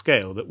social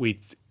scale that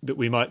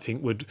we might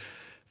think would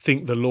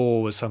think the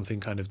law was something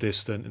kind of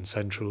distant and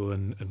central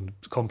and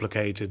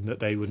complicated, and that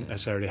they wouldn't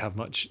necessarily have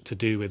much to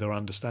do with or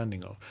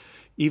understanding of.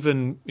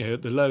 Even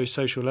at the lowest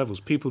social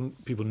levels, people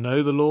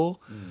know the law.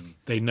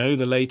 They know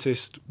the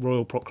latest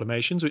royal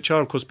proclamations, which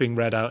are, of course, being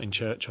read out in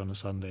church on a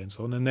Sunday and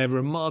so on, and they're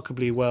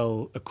remarkably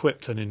well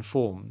equipped and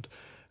informed.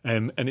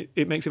 And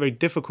it makes it very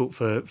difficult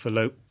for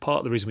part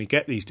of the reason we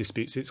get these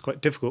disputes, it's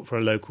quite difficult for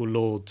a local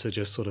lord to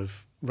just sort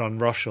of run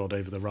roughshod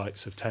over the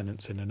rights of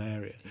tenants in an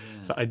area.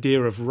 Yeah. The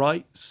idea of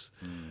rights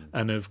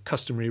and of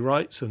customary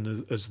rights, and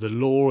as the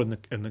law and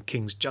the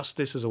king's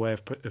justice as a way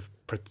of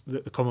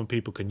that the common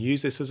people can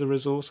use this as a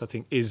resource, I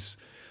think is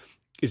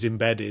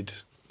embedded,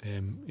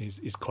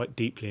 is quite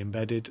deeply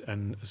embedded,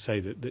 and say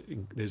that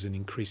there's an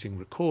increasing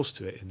recourse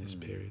to it in this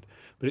period.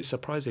 But it's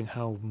surprising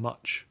how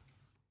much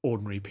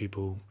ordinary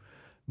people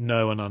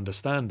know and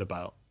understand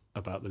about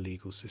the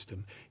legal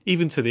system,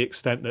 even to the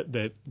extent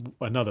that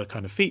another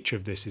kind of feature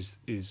of this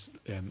is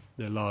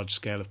the large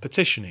scale of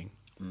petitioning.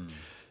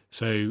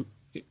 So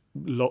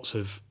lots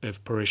of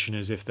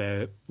parishioners, if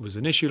there was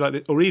an issue like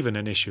this, or even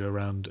an issue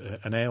around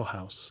an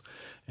alehouse,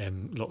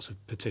 lots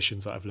of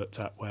petitions that I've looked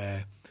at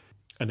where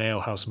an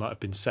alehouse might have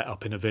been set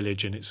up in a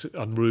village and it's an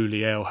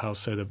unruly alehouse,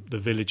 so the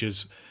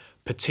villagers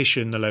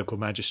petition the local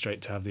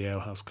magistrate to have the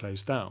alehouse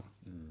closed down.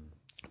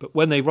 But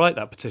when they write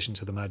that petition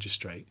to the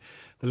magistrate,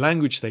 the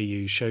language they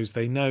use shows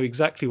they know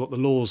exactly what the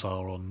laws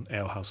are on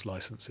alehouse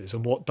licences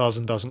and what does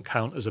and doesn't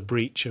count as a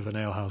breach of an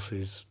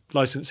alehouse's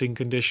licensing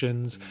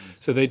conditions.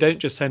 So they don't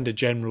just send a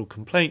general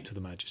complaint to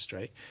the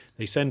magistrate,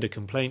 they send a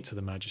complaint to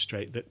the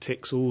magistrate that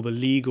ticks all the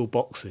legal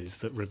boxes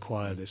that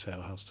require this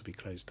alehouse to be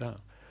closed down.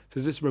 So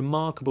there's this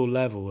remarkable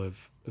level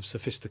of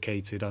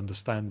sophisticated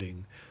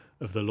understanding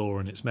of the law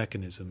and its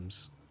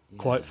mechanisms,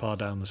 quite far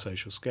down the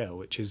social scale,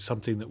 which is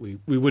something that we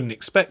wouldn't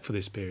expect for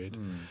this period.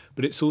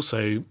 But it's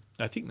also,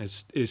 I think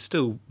there's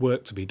still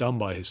work to be done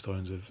by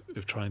historians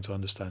of trying to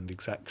understand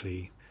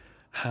exactly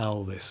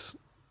how this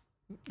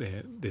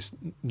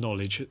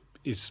knowledge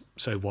is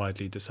so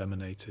widely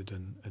disseminated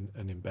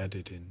and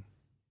embedded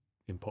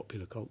in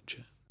popular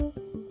culture.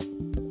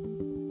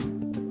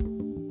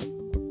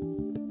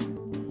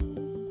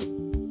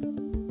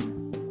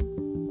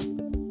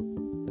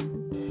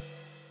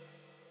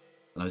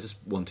 I was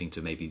just wanting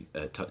to maybe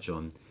touch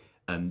on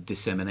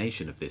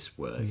dissemination of this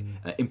work,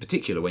 in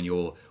particular when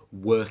you're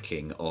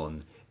working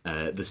on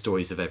the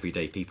stories of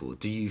everyday people.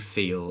 Do you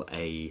feel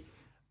a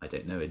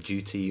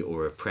duty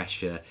or a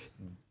pressure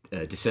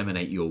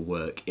disseminate your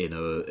work in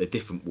a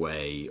different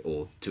way,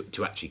 or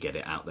to actually get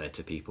it out there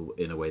to people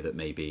in a way that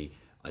maybe,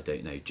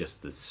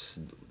 just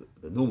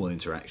the normal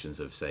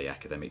interactions of, say,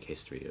 academic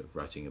history, of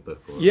writing a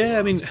book?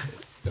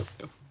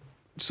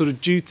 Sort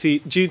of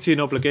duty and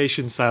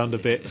obligation sound a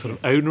bit sort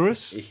of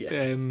onerous.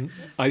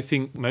 I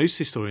think most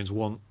historians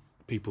want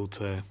people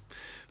to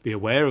be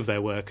aware of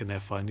their work and their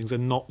findings,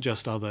 and not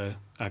just other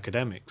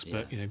academics.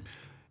 But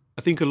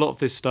I think a lot of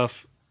this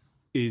stuff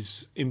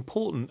is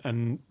important,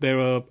 and there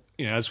are,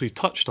 as we've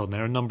touched on,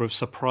 there are a number of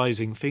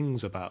surprising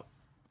things about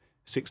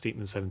 16th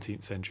and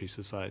 17th century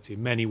society,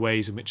 many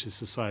ways in which the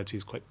society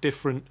is quite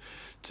different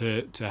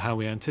to how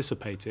we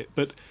anticipate it.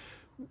 But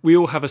we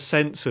all have a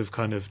sense of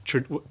kind of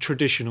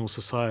traditional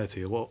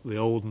society, or what the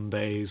olden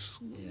days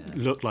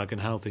looked like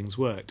and how things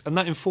worked. And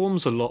that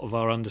informs a lot of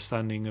our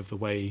understanding of the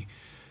way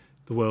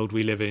the world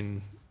we live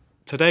in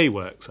today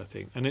works, I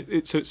think. And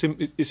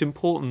it's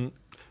important.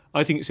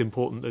 I think it's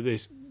important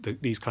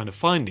that these kind of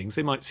findings,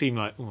 they might seem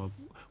like, well,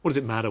 what does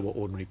it matter what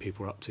ordinary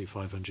people were up to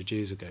 500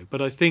 years ago?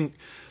 But I think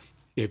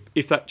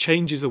if that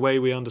changes the way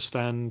we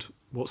understand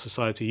what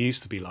society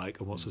used to be like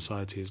and what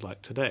society is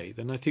like today,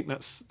 then I think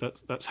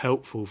that's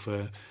helpful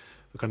for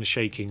kind of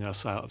shaking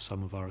us out of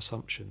some of our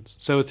assumptions.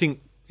 So I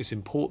think it's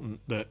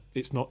important that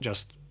it's not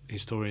just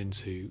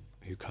historians who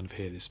who kind of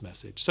hear this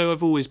message. So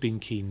I've always been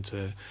keen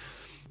to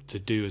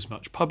do as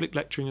much public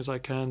lecturing as I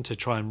can, to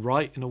try and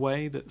write in a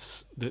way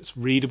that's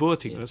readable. I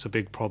think that's a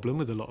big problem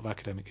with a lot of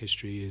academic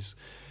history, is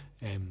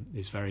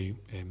very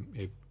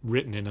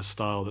written in a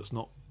style that's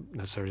not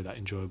necessarily that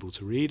enjoyable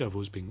to read. I've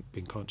always been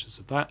conscious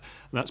of that,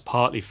 and that's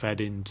partly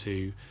fed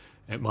into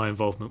my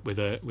involvement with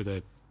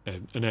an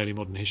early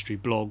modern history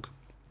blog,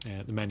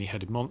 The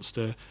Many-Headed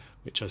Monster,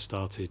 which I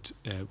started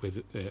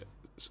with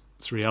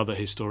 3 other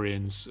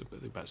historians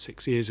about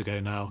 6 years ago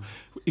now,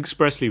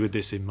 expressly with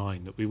this in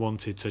mind, that we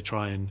wanted to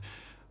try and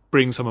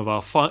bring some of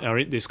our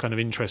this kind of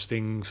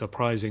interesting,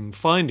 surprising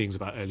findings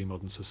about early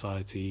modern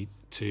society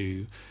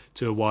to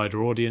a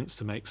wider audience,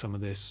 to make some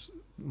of this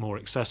more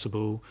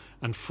accessible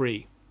and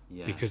free.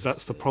 Yes, because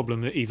that's the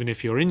problem, that even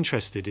if you're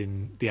interested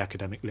in the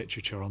academic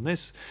literature on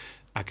this,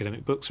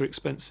 academic books are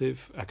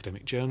expensive,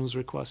 academic journals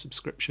require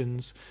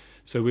subscriptions.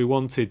 So we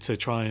wanted to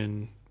try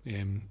and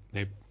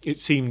it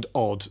seemed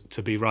odd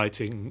to be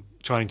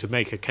trying to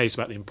make a case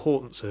about the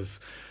importance of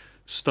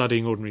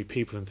studying ordinary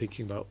people and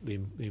thinking about the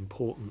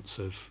importance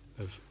of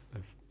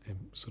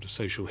sort of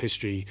social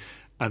history,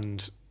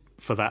 and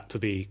for that to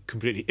be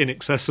completely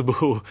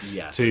inaccessible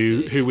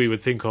to who we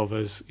would think of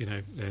as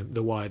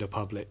the wider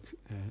public,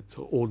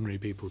 sort of ordinary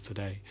people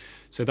today.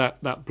 So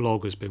that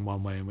blog has been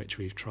one way in which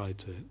we've tried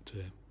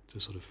to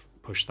sort of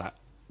push that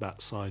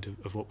side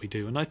of what we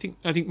do. And I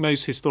think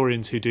most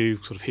historians who do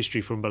sort of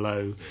history from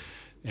below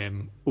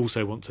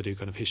also want to do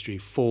kind of history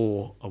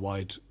for a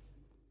wide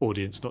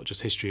audience, not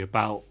just history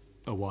about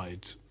a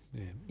wide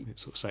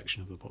sort of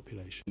section of the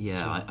population.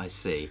 Yeah, I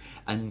see.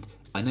 And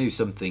I know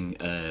something,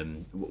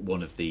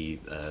 one of the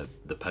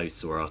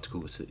posts or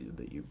articles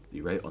that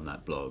you wrote on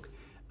that blog,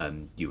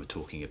 you were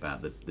talking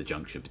about the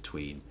juncture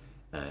between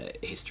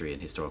history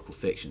and historical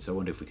fiction. So I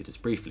wonder if we could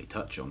just briefly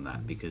touch on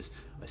that, because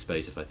I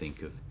suppose if I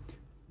think of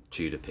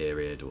Tudor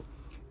period or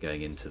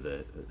going into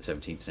the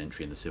 17th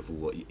century and the Civil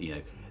War,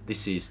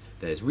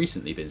 there's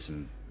recently been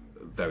some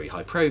very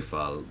high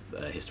profile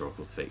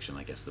historical fiction,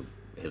 I guess the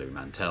Hilary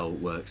Mantel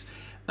works.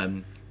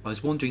 I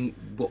was wondering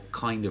what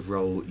kind of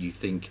role you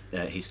think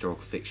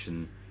historical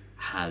fiction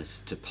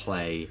has to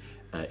play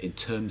in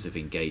terms of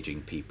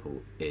engaging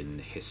people in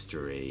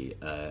history,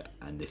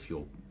 and if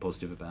you're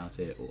positive about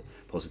it or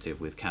positive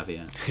with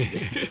caveats.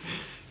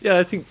 Yeah,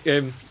 I think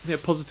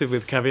positive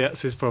with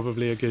caveats is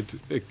probably a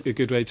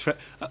good way to.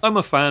 I'm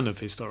a fan of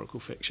historical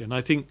fiction.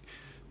 I think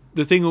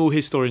the thing all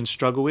historians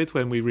struggle with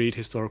when we read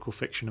historical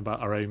fiction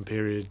about our own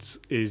periods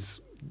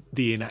is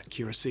the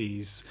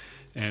inaccuracies.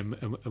 And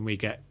we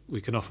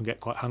can often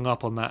get quite hung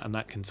up on that, and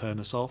that can turn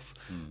us off.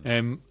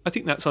 I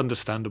think that's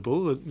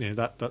understandable.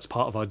 That's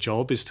part of our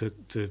job, is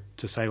to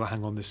say, well,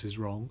 hang on, this is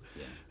wrong.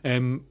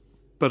 Yeah.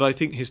 But I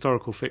think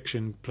historical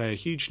fiction play a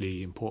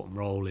hugely important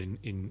role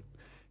in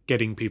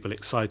getting people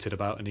excited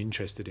about and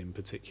interested in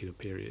particular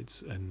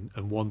periods, and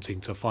wanting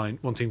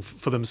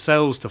for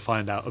themselves to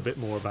find out a bit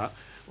more about,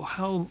 well,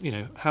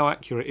 how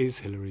accurate is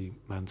Hilary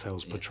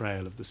Mantel's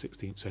portrayal of the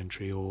 16th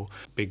century, or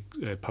big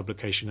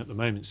publication at the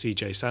moment,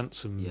 C.J.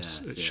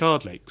 Sampson's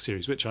Shardlake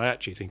series, which I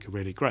actually think are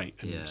really great.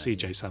 And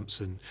C.J.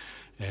 Sampson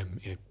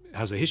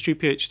has a history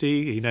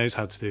PhD. He knows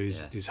how to do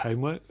his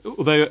homework.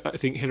 Although I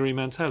think Hilary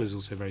Mantel is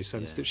also very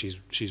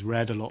sensitive. She's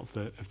read a lot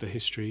of the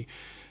history.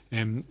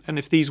 And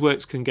if these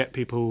works can get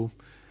people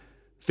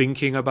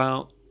thinking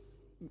about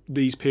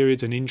these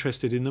periods and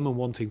interested in them and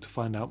wanting to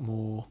find out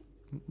more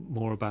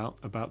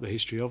about the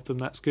history of them,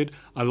 that's good.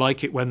 I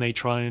like it when they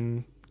try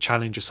and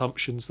challenge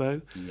assumptions,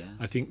 though. Yes.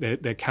 I think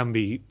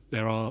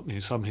there are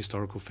some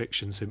historical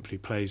fiction simply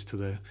plays to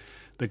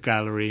the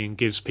gallery and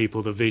gives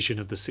people the vision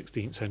of the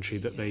 16th century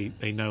that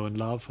they know and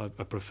love.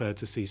 I prefer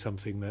to see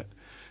something that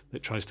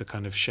tries to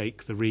kind of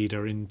shake the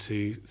reader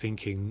into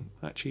thinking,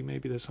 actually,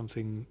 maybe there's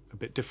something a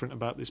bit different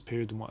about this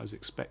period than what I was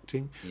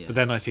expecting. Yes. But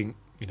then I think,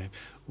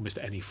 almost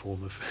any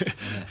form of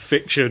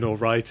fiction or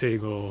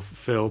writing or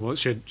film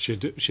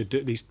should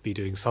at least be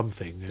doing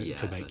something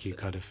to make you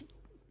kind of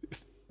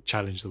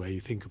challenge the way you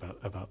think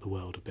about the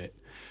world a bit.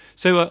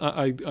 So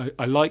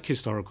I like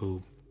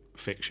historical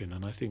fiction,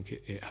 and I think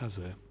it has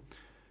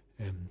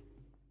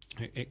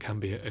it can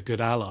be a good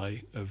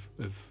ally of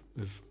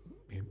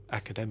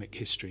academic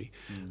history.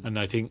 And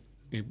I think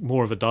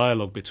more of a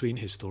dialogue between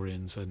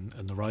historians and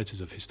the writers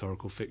of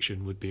historical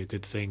fiction would be a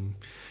good thing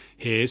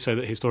here, so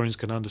that historians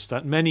can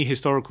understand. Many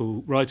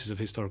historical writers of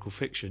historical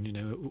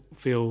fiction,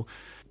 feel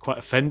quite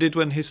offended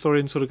when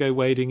historians sort of go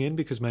wading in,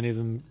 because many of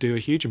them do a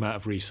huge amount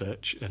of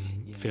research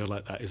and feel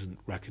like that isn't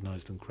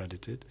recognised and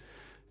credited.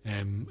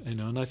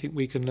 And I think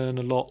we can learn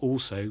a lot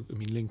also. I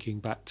mean, linking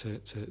back to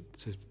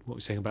what we're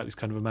saying about these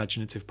kind of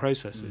imaginative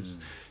processes.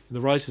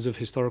 The writers of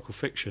historical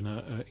fiction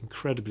are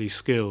incredibly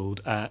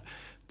skilled at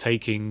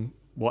taking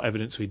what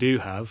evidence we do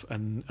have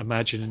and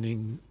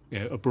imagining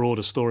a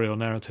broader story or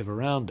narrative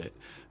around it.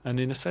 And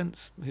in a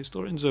sense,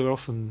 historians are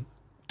often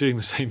doing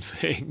the same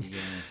thing,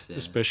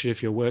 especially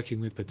if you're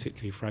working with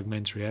particularly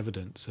fragmentary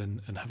evidence,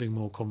 and having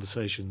more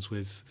conversations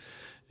with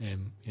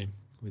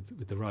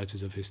the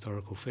writers of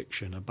historical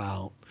fiction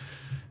about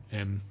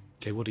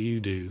okay, what do you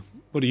do?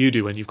 What do you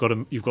do when you've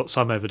got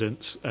some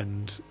evidence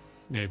and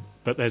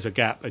but there's a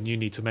gap and you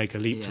need to make a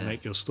leap to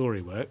make your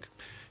story work?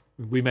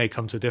 We may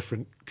come to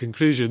different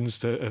conclusions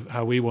to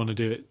how we want to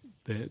do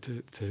it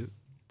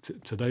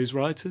to those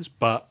writers,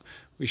 but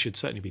we should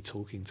certainly be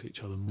talking to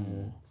each other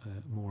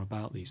more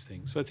about these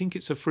things. So I think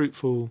it's a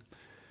fruitful.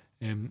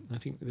 I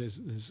think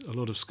there's a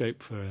lot of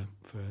scope for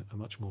a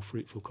much more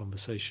fruitful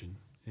conversation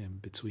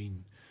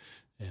between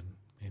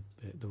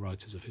the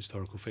writers of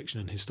historical fiction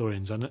and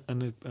historians, and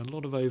a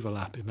lot of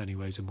overlap in many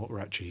ways in what we're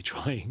actually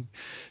trying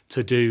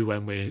to do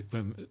when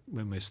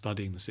we're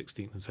studying the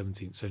 16th and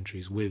 17th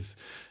centuries with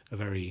a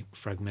very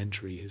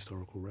fragmentary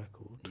historical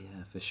record.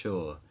 Yeah, for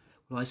sure.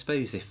 Well, I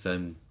suppose if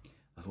I've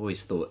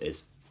always thought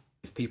if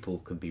people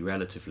can be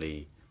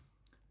relatively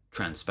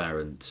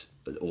transparent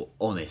or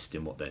honest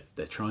in what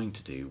they're trying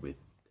to do with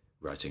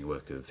writing a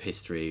work of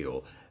history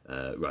or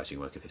writing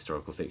a work of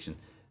historical fiction,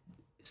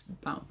 it's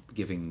about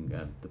giving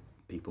the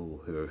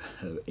people who are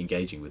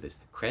engaging with this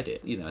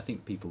credit. I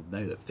think people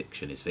know that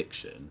fiction is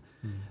fiction,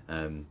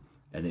 and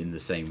in the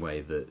same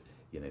way that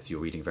if you're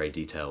reading a very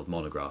detailed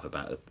monograph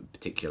about a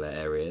particular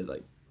area,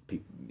 like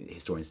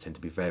historians tend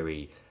to be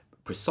very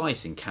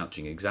precise in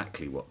couching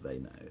exactly what they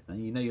know, and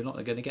you're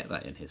not going to get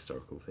that in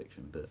historical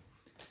fiction. But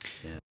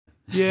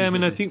I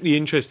mean, I think the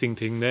interesting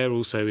thing there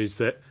also is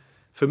that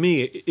for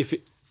me, if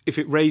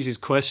it raises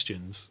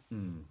questions,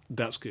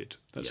 that's good.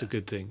 That's a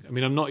good thing. I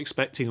mean, I'm not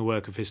expecting a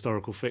work of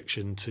historical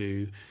fiction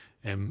to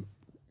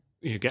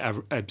get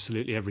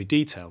absolutely every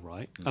detail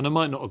right, and I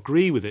might not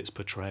agree with its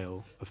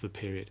portrayal of the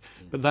period,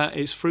 but that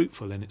is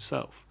fruitful in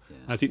itself.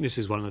 I think this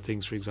is one of the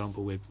things, for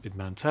example, with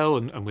Mantell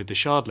and with the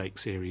Shardlake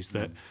series,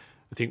 that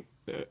I think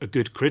a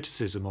good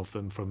criticism of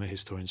them from a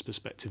historian's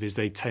perspective is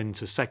they tend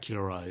to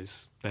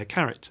secularize their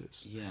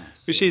characters,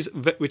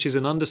 which is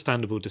an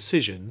understandable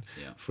decision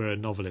for a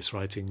novelist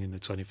writing in the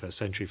 21st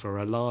century for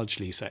a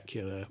largely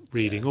secular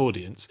reading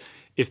audience.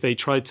 If they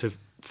tried to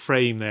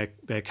frame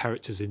their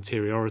characters'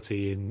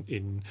 interiority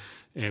in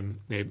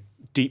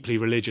deeply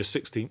religious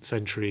 16th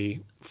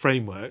century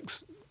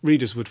frameworks,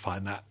 readers would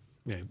find that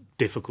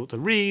difficult to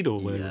read or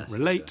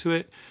relate to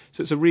it.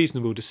 So it's a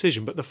reasonable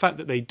decision. But the fact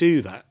that they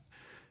do that,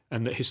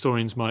 and that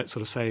historians might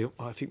sort of say,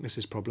 I think this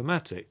is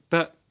problematic,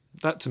 that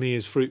to me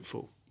is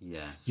fruitful.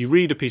 Yes. You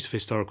read a piece of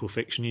historical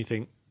fiction, you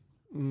think,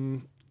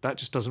 that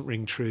just doesn't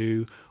ring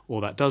true, or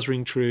that does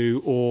ring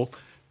true, or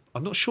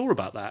I'm not sure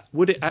about that.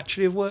 Would it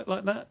actually have worked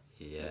like that?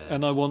 Yes.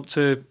 And I want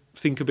to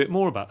think a bit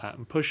more about that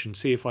and push and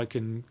see if I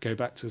can go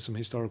back to some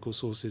historical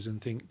sources and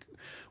think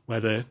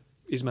whether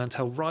is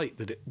Mantell right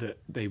that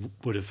they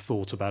would have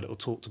thought about it or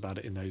talked about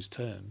it in those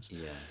terms.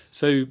 Yes.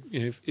 So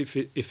if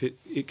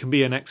it can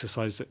be an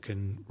exercise that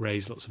can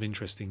raise lots of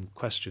interesting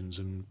questions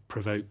and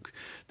provoke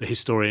the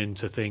historian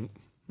to think,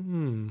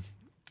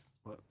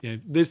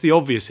 there's the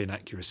obvious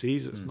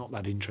inaccuracies. It's not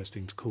that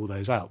interesting to call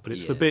those out, but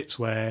it's the bits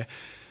where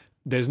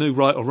there's no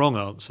right or wrong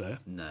answer.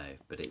 No,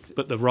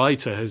 but the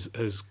writer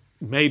has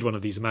made one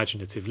of these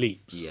imaginative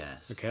leaps.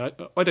 Yes. Okay,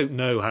 I don't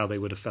know how they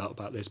would have felt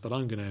about this, but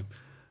I'm going to,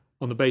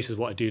 on the basis of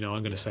what I do know,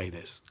 I'm going to say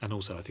this. And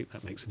also I think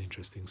that makes an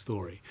interesting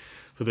story.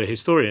 For the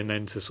historian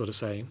then to sort of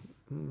say,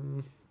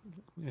 I'm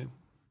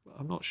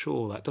not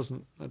sure, that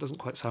doesn't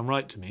quite sound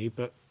right to me,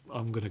 but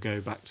I'm going to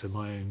go back to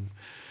my own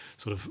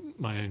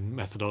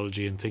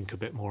methodology and think a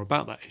bit more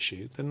about that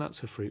issue, then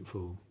that's a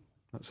fruitful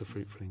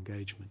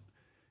engagement.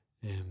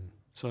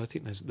 So I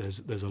think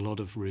there's a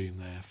lot of room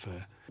there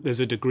there's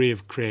a degree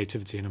of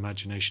creativity and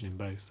imagination in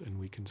both, and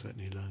we can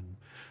certainly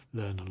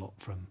learn a lot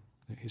from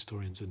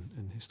historians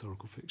and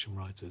historical fiction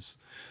writers,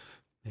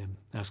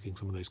 asking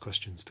some of those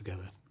questions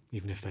together,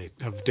 even if they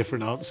have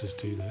different answers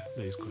to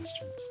those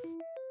questions.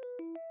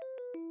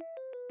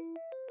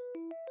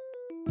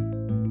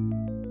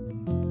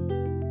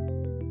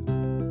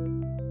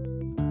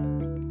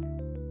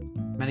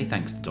 Many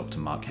thanks to Dr.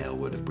 Mark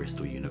Halewood of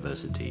Bristol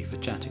University for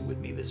chatting with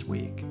me this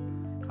week.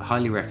 I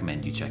highly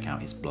recommend you check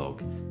out his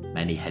blog,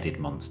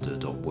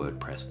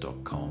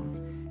 manyheadedmonster.wordpress.com,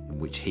 in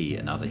which he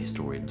and other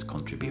historians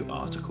contribute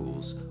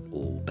articles,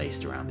 all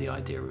based around the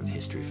idea of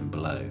history from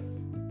below.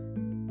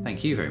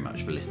 Thank you very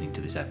much for listening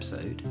to this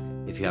episode.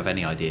 If you have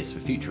any ideas for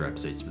future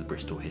episodes of the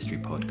Bristol History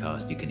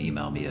Podcast, you can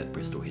email me at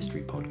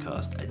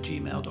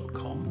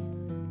bristolhistorypodcast@gmail.com.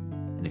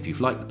 And if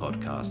you've liked the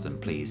podcast, then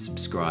please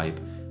subscribe,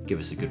 give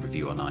us a good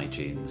review on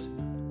iTunes,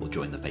 or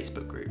join the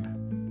Facebook group.